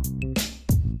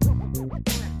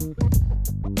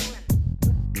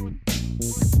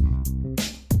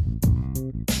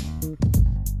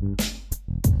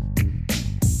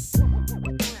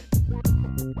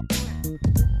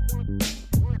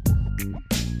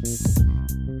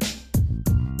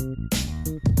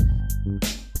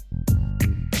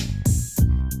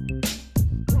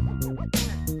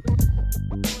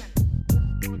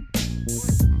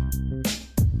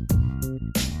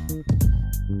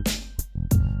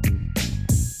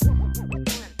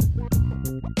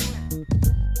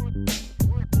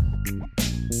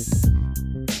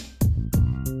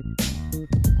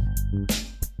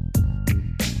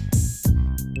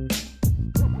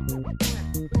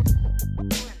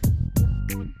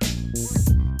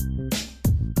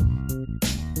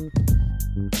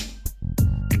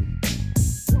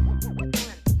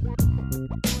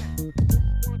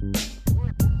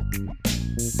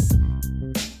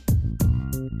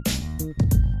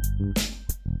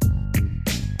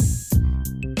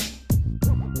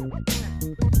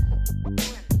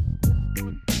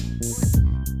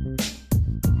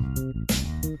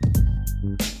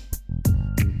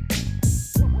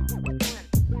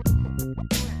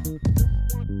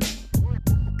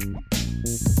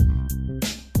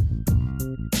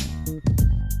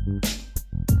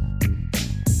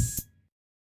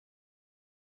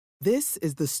 This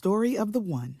is the story of the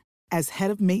one. As head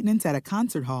of maintenance at a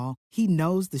concert hall, he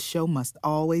knows the show must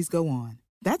always go on.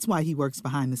 That's why he works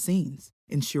behind the scenes,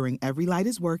 ensuring every light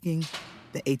is working,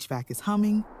 the HVAC is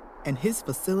humming, and his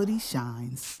facility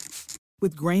shines.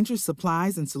 With Grainger's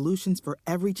supplies and solutions for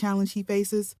every challenge he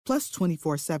faces, plus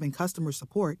 24/7 customer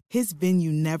support, his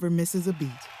venue never misses a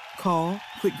beat. Call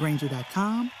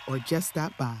quickgrainger.com or just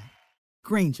stop by.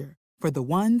 Grainger, for the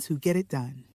ones who get it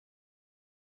done.